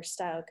as their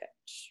style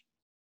coach?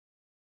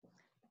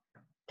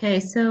 Okay,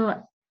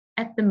 so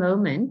at the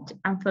moment,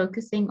 I'm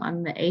focusing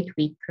on the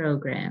 8-week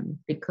program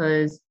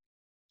because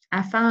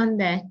I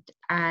found that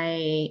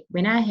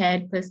when I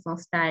had personal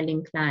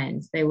styling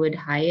clients, they would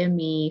hire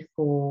me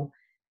for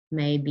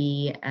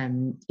maybe,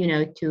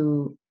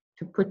 to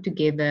put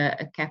together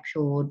a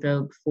capsule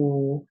wardrobe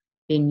for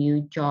their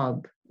new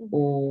job,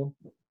 or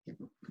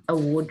a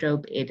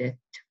wardrobe edit,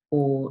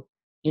 or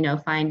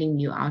finding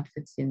new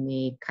outfits in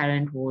the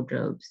current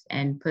wardrobes,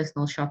 and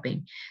personal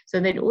shopping. So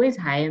they'd always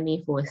hire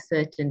me for a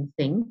certain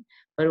thing.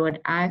 But what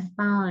I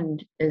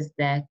found is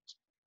that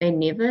they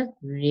never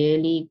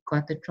really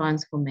got the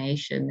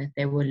transformation that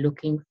they were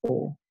looking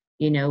for,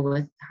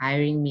 with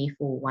hiring me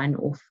for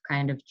one-off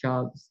kind of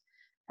jobs.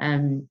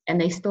 And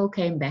they still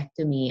came back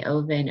to me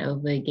over and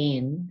over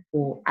again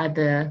for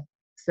other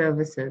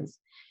services.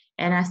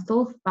 And I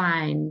still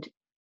find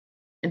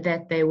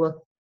that they were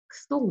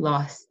still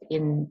lost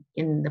in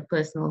the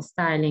personal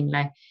styling.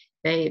 Like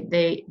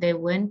they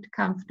weren't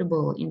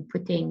comfortable in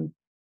putting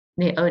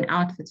their own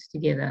outfits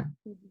together,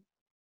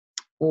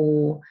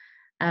 or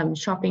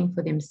shopping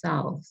for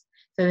themselves.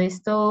 So they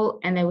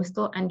were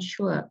still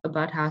unsure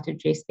about how to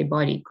dress their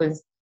body,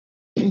 because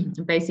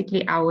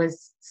basically I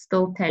was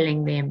still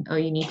telling them, oh,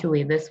 you need to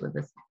wear this with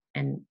this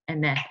and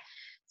that.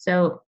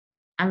 So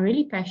I'm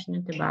really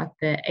passionate about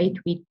the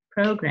 8-week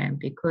program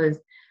because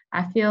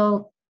I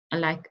feel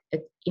like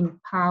it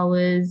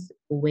empowers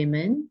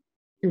women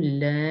to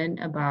learn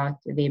about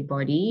their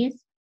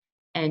bodies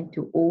and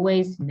to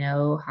always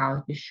know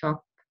how to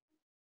shop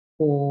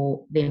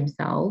for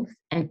themselves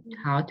and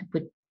how to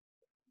put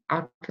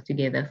outfits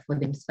together for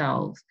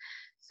themselves,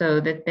 so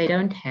that they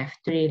don't have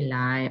to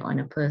rely on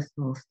a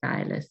personal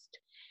stylist.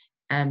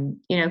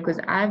 Because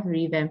I've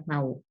revamped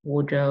my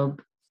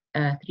wardrobe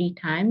 3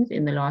 times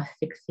in the last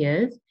 6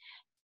 years,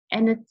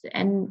 and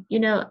you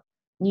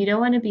don't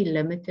want to be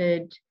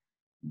limited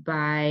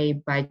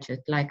by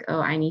budget, like, oh,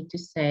 I need to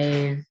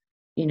save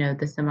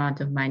this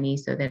amount of money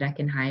so that I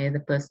can hire the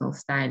personal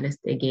stylist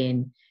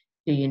again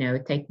to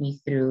take me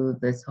through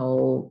this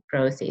whole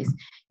process.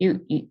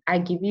 I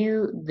give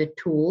you the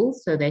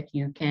tools so that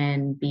you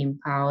can be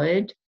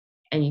empowered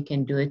and you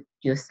can do it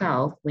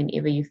yourself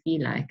whenever you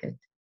feel like it.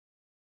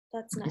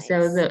 That's nice.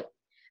 So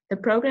the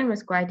program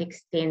is quite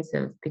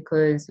extensive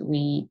because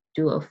we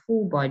do a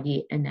full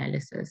body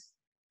analysis.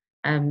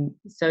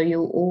 So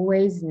you'll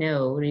always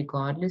know,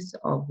 regardless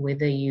of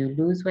whether you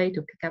lose weight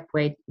or pick up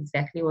weight,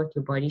 exactly what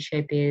your body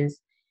shape is,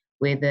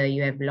 whether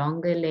you have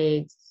longer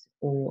legs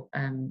or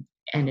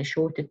and a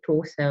shorter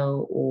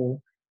torso, or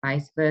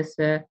vice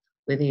versa,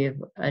 whether you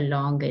have a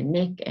longer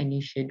neck and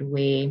you should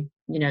wear,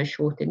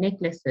 shorter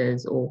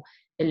necklaces, or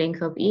the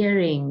length of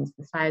earrings,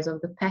 the size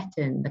of the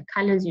pattern, the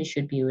colors you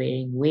should be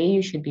wearing, where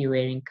you should be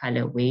wearing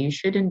color, where you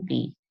shouldn't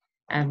be,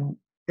 the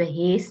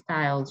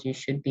hairstyles you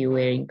should be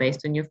wearing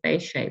based on your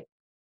face shape,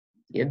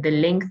 the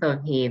length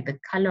of hair, the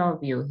color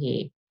of your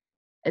hair.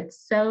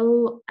 It's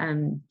so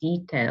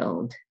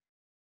detailed.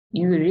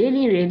 You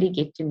really, really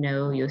get to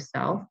know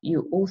yourself.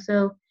 You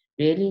also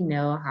really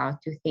know how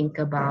to think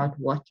about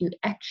what you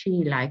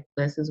actually like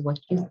versus what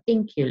you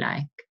think you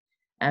like.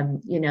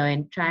 And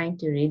trying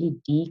to really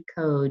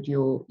decode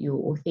your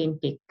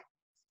authentic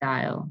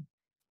style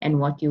and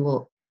what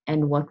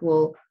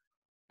will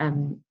um,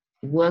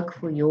 work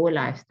for your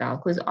lifestyle.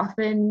 Because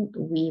often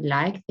we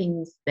like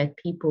things that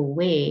people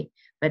wear,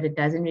 but it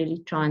doesn't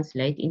really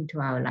translate into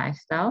our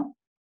lifestyle.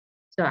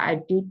 So I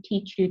do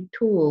teach you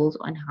tools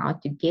on how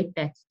to get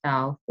that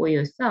style for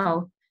yourself,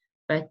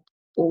 but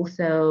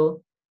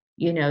also,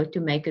 to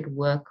make it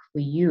work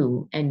for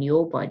you and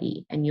your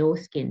body and your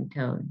skin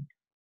tone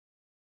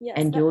Yes,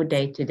 and your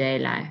day-to-day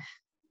life.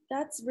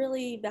 that's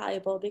really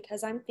valuable,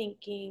 because I'm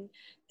thinking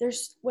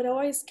there's what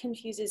always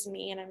confuses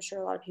me, and I'm sure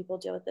a lot of people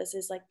deal with this,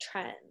 is like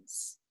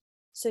trends.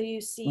 So you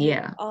see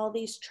Yeah. all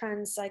these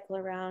trends cycle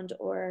around,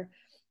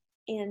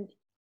 and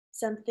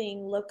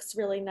something looks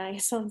really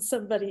nice on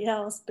somebody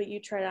else, but you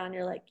try it on,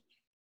 you're like,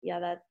 yeah,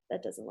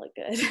 that doesn't look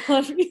good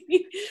on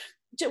me.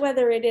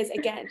 Whether it is,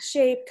 again,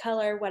 shape,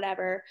 color,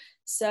 whatever.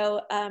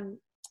 So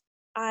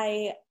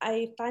I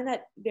find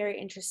that very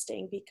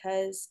interesting,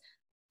 because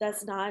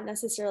that's not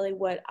necessarily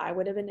what I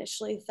would have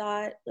initially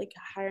thought like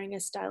hiring a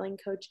styling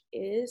coach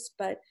is,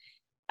 but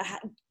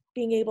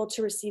being able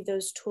to receive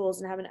those tools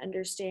and have an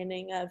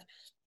understanding of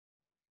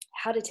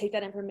how to take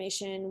that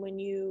information when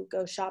you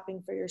go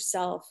shopping for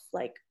yourself,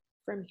 like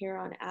from here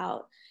on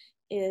out,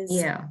 is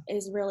Yeah.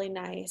 is really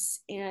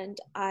nice. And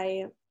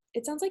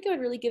it sounds like it would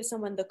really give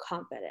someone the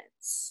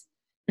confidence,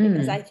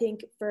 because I Mm.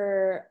 think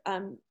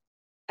I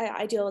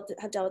have dealt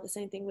with the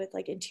same thing with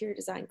like interior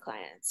design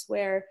clients,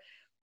 where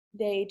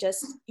they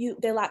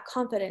lack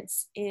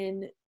confidence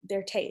in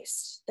their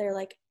taste. They're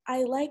like,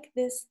 I like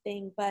this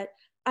thing, but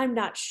I'm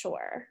not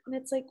sure. And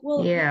it's like,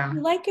 well, Yeah.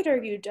 you like it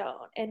or you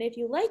don't. And if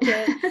you like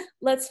it,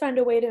 let's find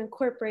a way to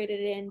incorporate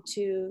it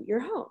into your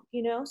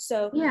home.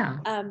 So Yeah.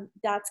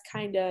 that's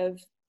kind of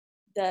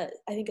I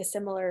think a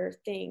similar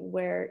thing,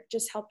 where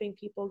just helping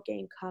people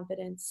gain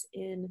confidence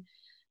in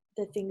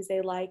the things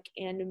they like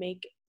and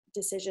make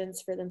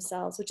decisions for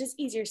themselves, which is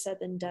easier said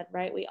than done,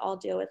 right? We all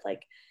deal with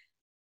like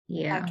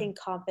Yeah. lacking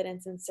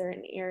confidence in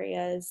certain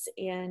areas,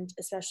 and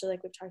especially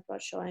like we've talked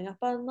about, showing up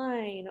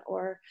online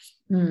or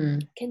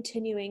Mm.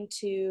 continuing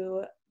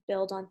to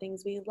build on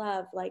things we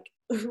love, like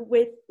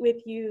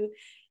with you.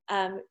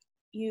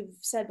 You've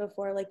said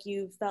before, like,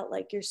 you felt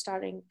like you're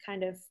starting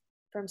kind of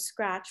from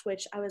scratch,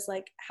 which I was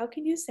like, how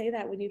can you say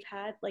that when you've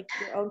had like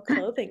your own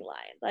clothing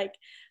line? Like,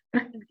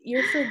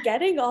 you're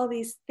forgetting all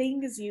these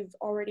things you've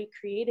already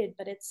created,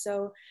 but it's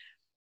so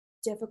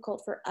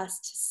difficult for us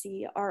to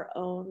see our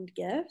own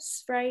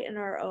gifts, right? And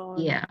our own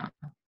Yeah.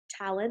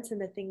 talents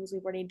and the things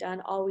we've already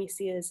done. All we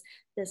see is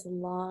this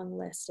long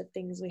list of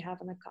things we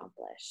haven't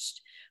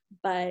accomplished.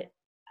 But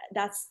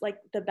that's like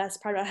the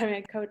best part about having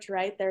a coach,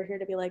 right? They're here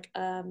to be like,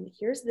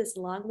 here's this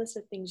long list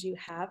of things you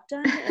have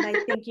done. And I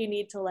think you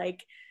need to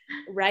like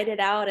write it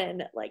out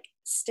and like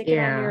stick it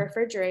on your Yeah.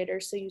 refrigerator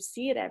so you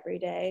see it every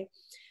day,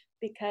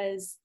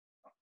 because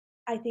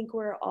I think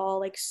we're all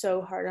like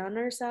so hard on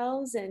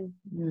ourselves. And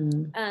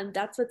Mm.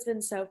 that's what's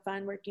been so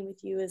fun working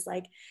with you, is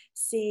like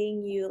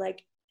seeing you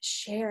like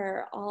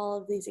share all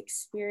of these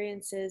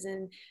experiences.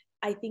 And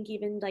I think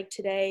even like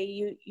today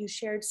you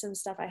shared some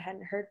stuff I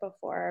hadn't heard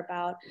before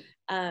about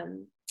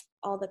um,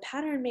 all the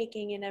pattern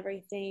making and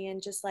everything,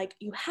 and just like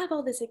you have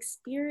all this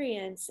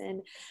experience.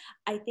 And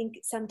I think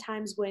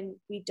sometimes when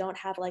we don't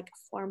have like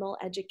formal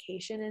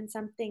education in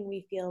something,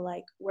 we feel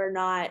like we're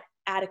not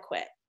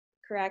adequate,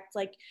 correct?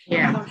 Like, you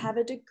Yeah. don't have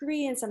a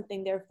degree in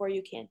something, therefore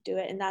you can't do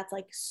it. And that's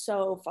like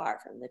so far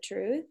from the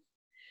truth.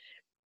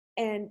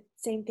 And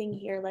same thing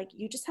here, like,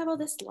 you just have all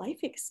this life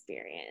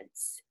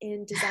experience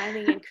in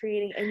designing and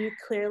creating, and you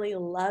clearly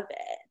love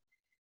it.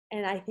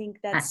 And I think I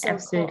that's so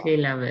absolutely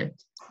cool. love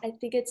it. I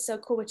think it's so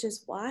cool, which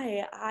is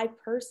why I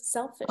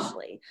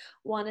selfishly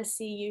want to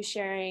see you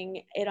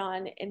sharing it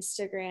on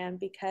Instagram,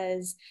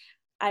 because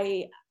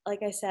I,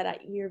 like I said,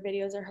 your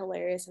videos are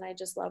hilarious and I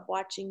just love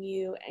watching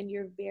you, and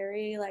you're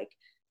very like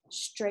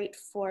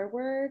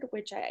straightforward,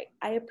 which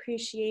I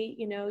appreciate.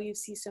 You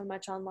see so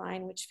much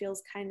online which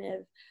feels kind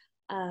of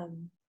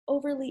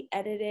overly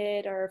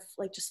edited or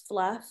like just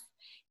fluff.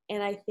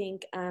 And I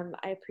think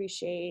I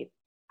appreciate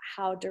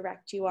how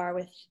direct you are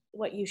with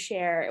what you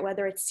share,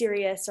 whether it's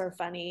serious or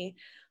funny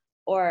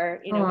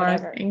or Oh,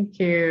 whatever. thank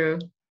you.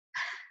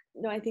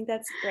 No, I think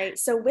that's great.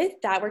 So with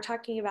that, we're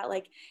talking about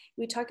like,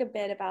 we talk a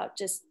bit about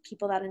just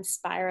people that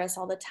inspire us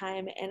all the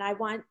time, and I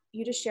want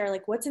you to share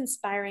like what's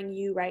inspiring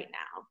you right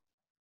now.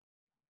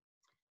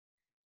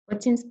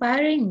 What's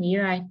inspiring me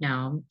right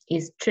now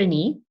is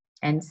Trini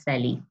and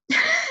Sally.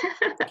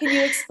 Can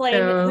you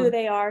explain who So,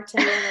 they are to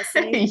anyone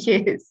listening?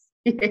 yes,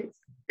 yes.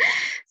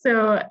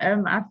 So,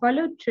 I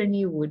follow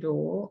Trini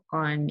Woodall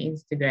on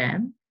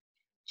Instagram.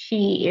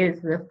 She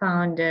is the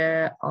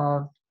founder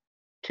of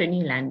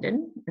Trini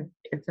London.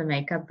 It's a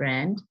makeup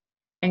brand.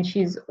 And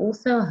she's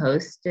also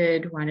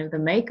hosted one of the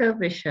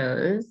makeover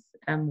shows,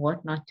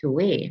 What Not to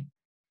Wear.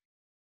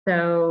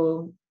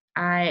 So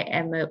I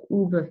am a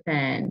Uber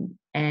fan,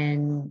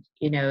 and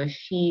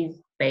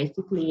she's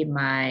basically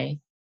my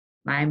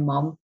my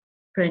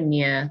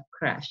mompreneur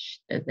crush.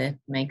 Does that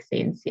make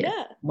sense? Yes.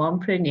 Yeah.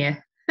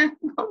 Mompreneur.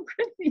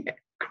 Mompreneur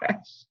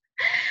crush.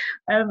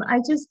 I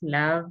just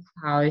love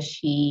how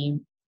she,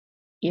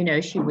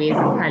 she wears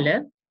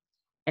color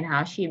and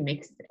how she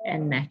mixes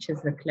and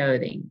matches the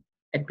clothing.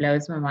 It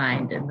blows my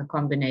mind, and the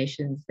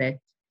combinations that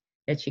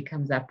she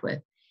comes up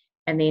with.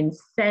 And then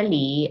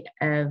Sally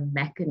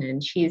Mackinnon,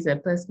 she's a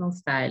personal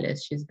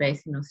stylist. She's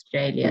based in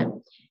Australia.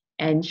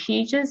 And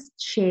she just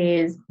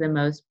shares the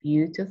most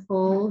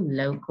beautiful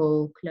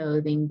local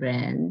clothing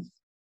brands,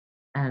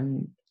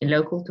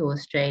 local to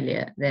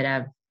Australia,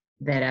 that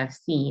I've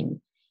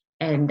seen.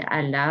 And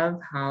I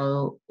love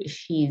how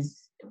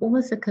she's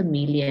almost a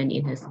chameleon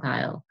in her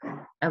style.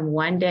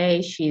 One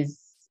day she's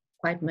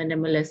quite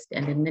minimalist,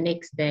 and then the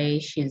next day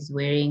she's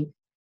wearing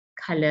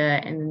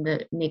color, and then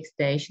the next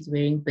day she's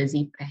wearing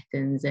busy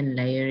patterns and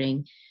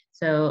layering.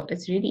 So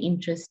it's really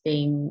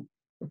interesting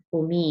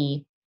for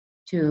me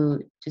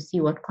to see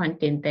what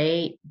content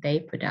they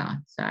put out.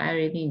 So I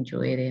really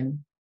enjoy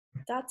them.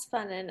 That's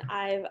fun, and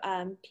I've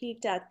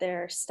peeked at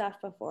their stuff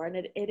before, and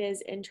it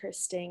is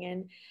interesting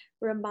and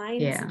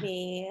reminds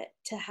me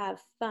to have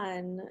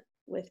fun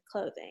with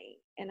clothing.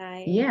 And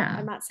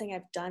I'm not saying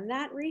I've done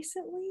that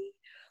recently,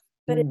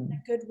 but it's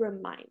a good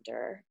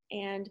reminder.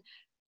 And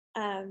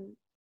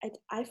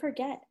I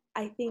forget.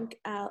 I think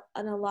and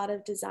a lot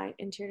of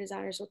interior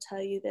designers will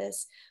tell you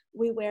this.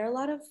 We wear a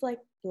lot of like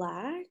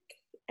black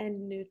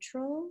and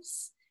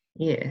neutrals.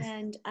 Yes.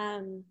 And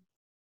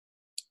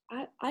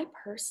I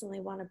personally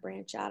want to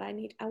branch out.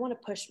 I want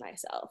to push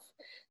myself.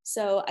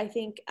 So I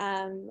think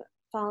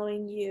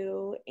following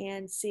you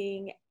and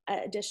seeing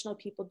additional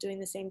people doing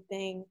the same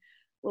thing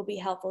will be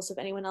helpful. So if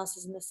anyone else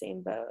is in the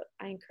same boat,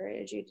 I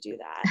encourage you to do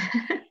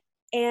that.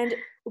 And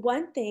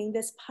one thing,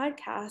 this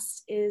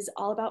podcast is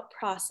all about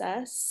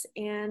process.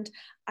 And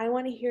I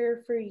want to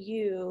hear for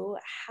you,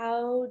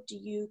 how do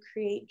you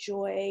create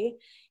joy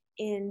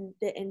in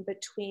the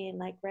in-between?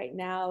 Like right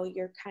now,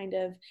 you're kind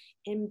of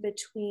in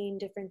between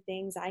different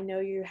things. I know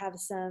you have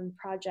some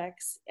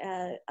projects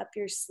up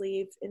your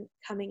sleeve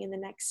coming in the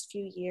next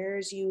few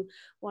years. You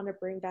want to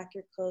bring back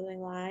your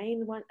clothing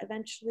line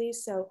eventually.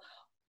 So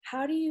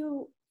how do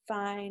you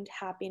find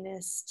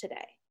happiness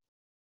today?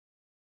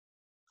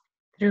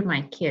 Through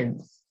my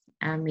kids.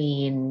 I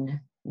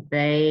mean,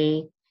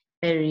 they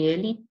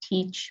really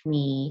teach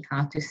me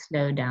how to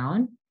slow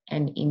down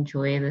and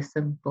enjoy the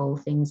simple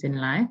things in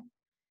life.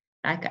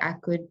 Like I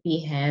could be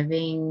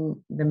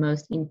having the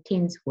most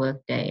intense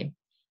work day,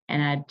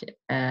 and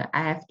I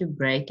have to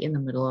break in the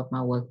middle of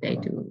my work day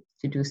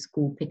to do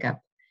school pickup.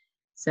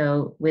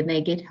 So when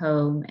they get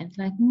home and it's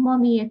like,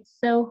 Mommy, it's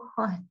so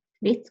hot,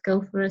 let's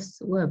go for a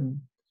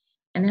swim.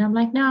 And then I'm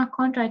like, no, I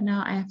can't right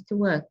now, I have to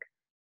work.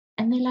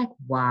 And they're like,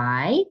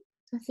 why?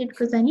 So I said,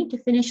 because I need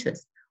to finish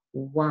this.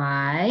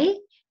 Why?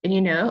 And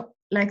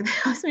like they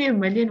ask me a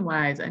million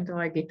whys until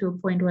I get to a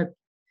point where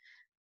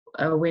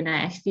when I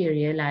actually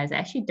realize I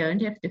actually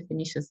don't have to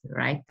finish this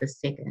right this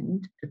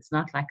second. It's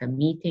not like a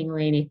meeting or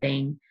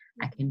anything.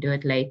 I can do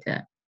it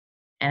later.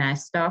 And I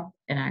stop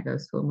and I go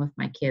swim with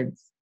my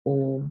kids,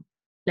 or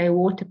play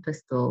water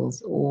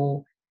pistols,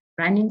 or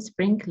run in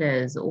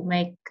sprinklers, or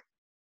make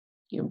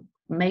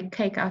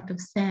cake out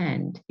of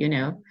sand.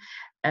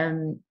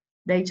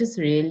 They just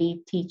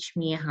really teach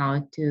me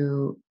how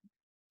to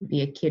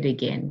be a kid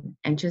again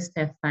and just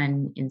have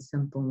fun in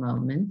simple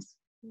moments.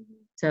 Mm-hmm.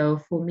 So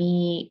for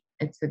me,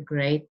 it's a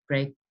great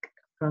break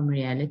from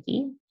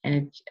reality.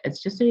 And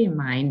it's just a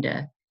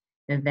reminder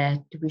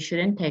that we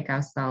shouldn't take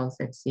ourselves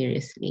that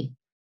seriously,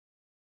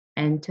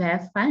 and to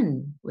have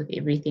fun with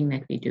everything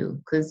that we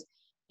do. Because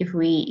if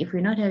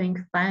we're not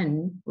having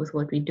fun with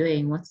what we're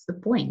doing, what's the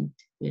point,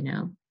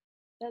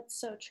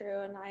 That's so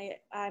true. And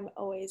I'm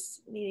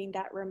always needing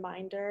that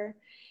reminder.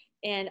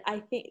 And I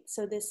think,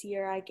 so this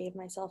year I gave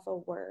myself a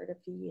word of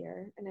the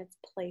year, and it's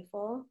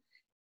playful.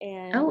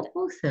 And oh,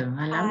 awesome.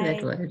 I love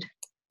that word.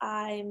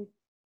 I'm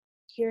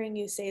hearing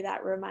you say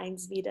that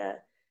reminds me to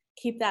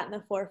keep that in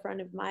the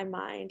forefront of my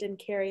mind and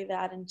carry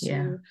that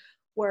into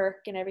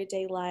work and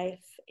everyday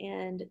life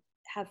and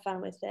have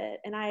fun with it.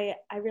 And I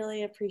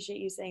really appreciate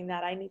you saying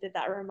that. I needed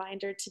that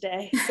reminder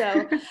today.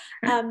 So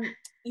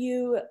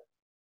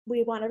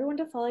we want everyone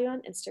to follow you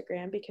on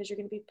Instagram because you're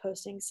going to be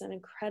posting some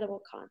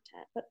incredible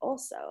content, but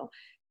also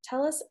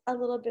tell us a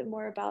little bit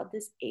more about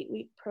this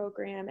 8-week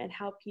program and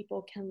how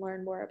people can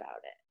learn more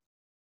about it.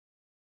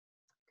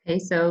 Okay,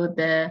 so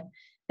the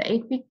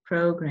 8-week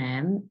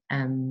program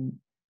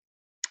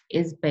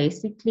is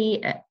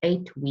basically an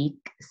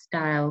 8-week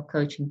style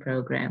coaching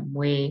program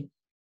where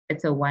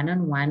it's a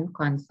one-on-one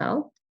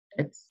consult.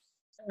 It's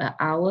an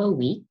hour a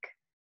week,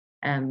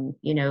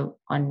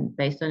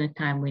 based on a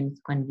time when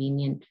it's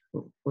convenient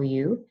for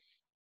you.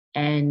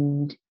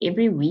 And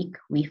every week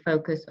we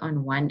focus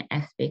on one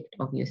aspect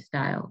of your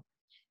style.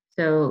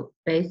 So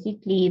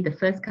basically the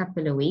first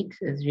couple of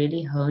weeks is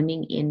really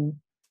honing in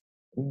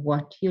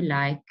what you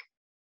like,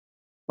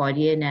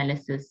 body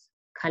analysis,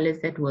 colors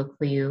that work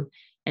for you.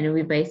 And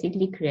we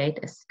basically create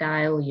a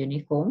style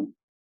uniform,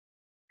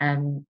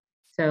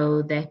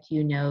 so that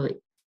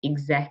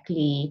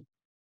exactly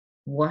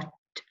what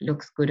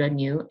looks good on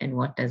you and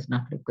what does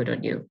not look good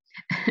on you.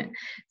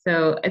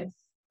 So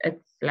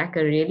it's like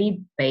a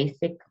really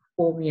basic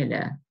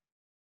formula,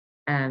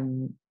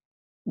 um,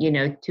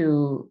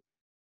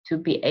 to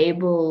be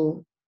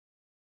able,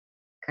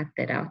 cut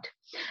that out.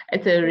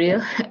 It's a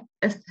real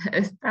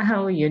a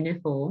style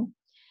uniform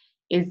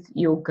is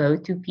your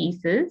go-to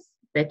pieces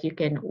that you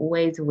can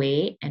always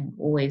wear and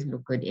always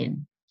look good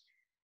in.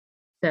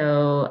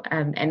 So,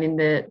 and in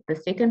the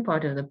second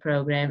part of the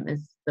program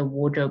is the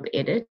wardrobe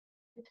edit.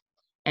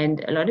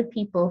 And a lot of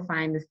people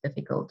find this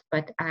difficult,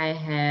 but I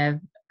have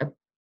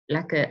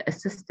a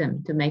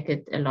system to make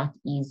it a lot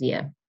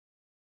easier.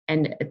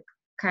 And it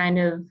kind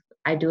of,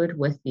 I do it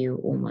with you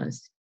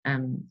almost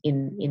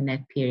in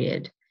that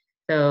period.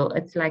 So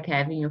it's like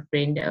having your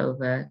friend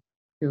over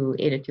to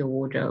edit your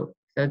wardrobe.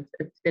 So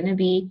it's going to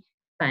be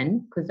fun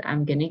because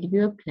I'm going to give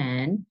you a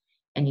plan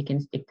and you can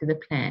stick to the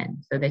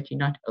plan so that you're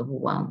not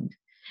overwhelmed.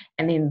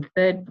 And then the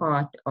third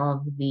part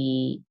of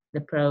the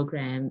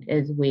program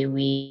is where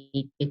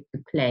we get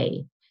to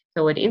play.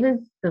 So whatever's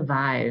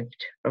survived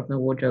from the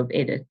wardrobe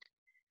edit,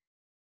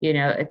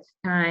 it's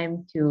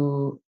time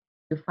to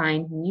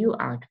find new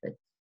outfits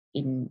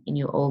in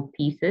your old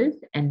pieces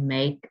and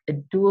make a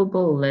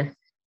doable list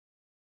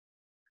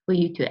for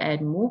you to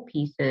add more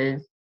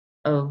pieces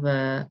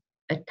over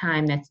a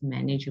time that's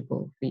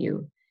manageable for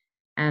you.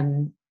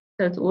 So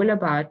it's all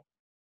about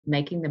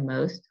making the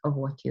most of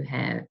what you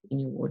have in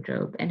your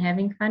wardrobe and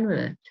having fun with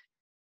it.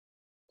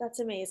 That's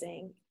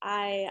amazing.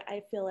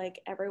 I feel like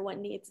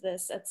everyone needs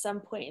this at some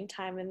point in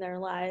time in their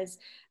lives.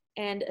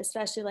 And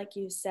especially like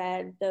you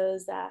said,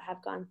 those that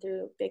have gone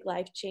through big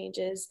life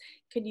changes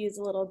could use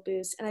a little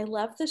boost. And I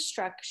love the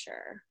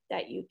structure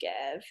that you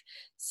give.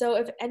 So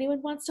if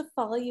anyone wants to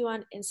follow you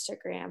on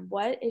Instagram,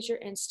 what is your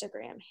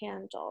Instagram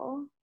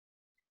handle?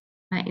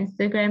 My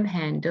Instagram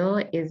handle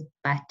is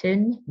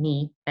button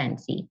me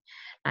fancy,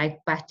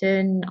 like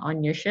button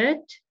on your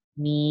shirt,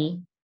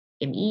 me,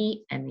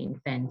 me, and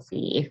then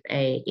fancy,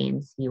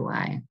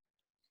 fancy.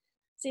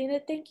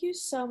 Zena, thank you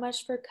so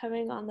much for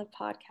coming on the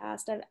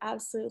podcast. I've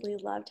absolutely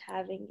loved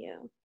having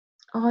you.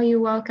 Oh, you're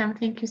welcome.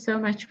 Thank you so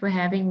much for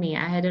having me.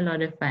 I had a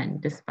lot of fun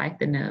despite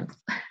the nerves.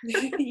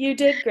 You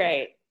did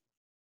great.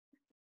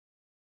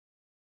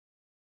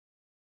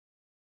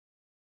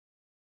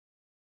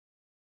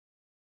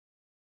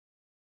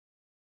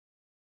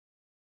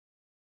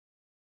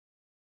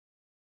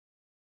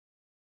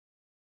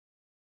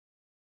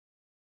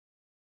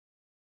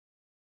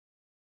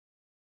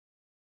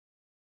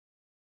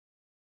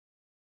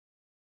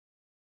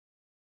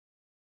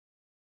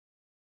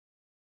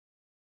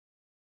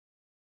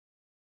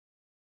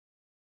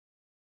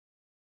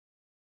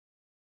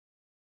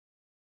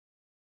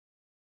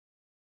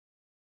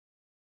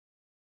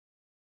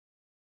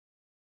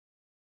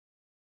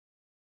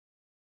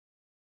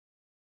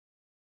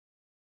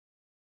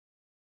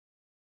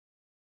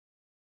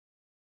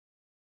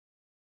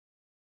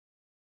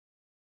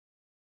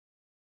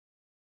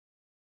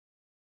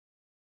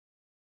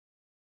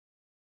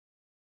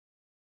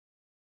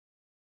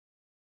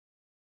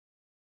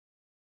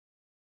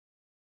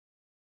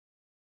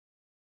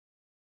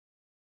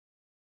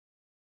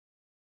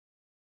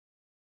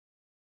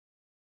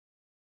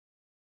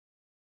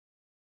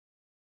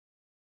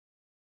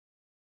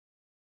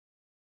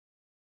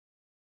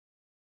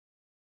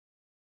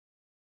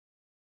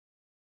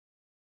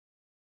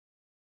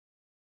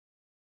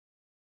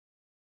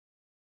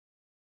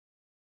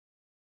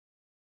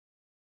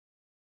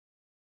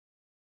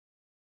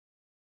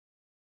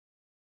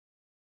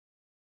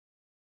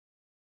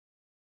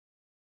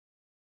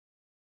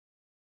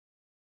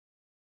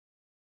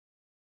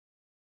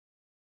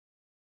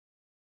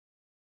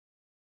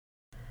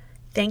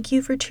 Thank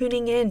you for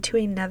tuning in to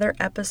another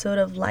episode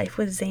of Life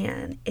with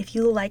Zan. If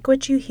you like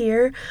what you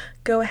hear,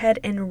 go ahead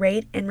and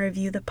rate and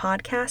review the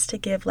podcast to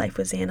give Life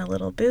with Zan a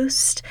little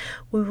boost.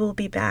 We will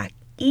be back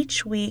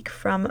each week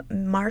from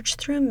March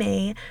through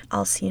May.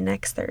 I'll see you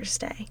next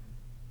Thursday.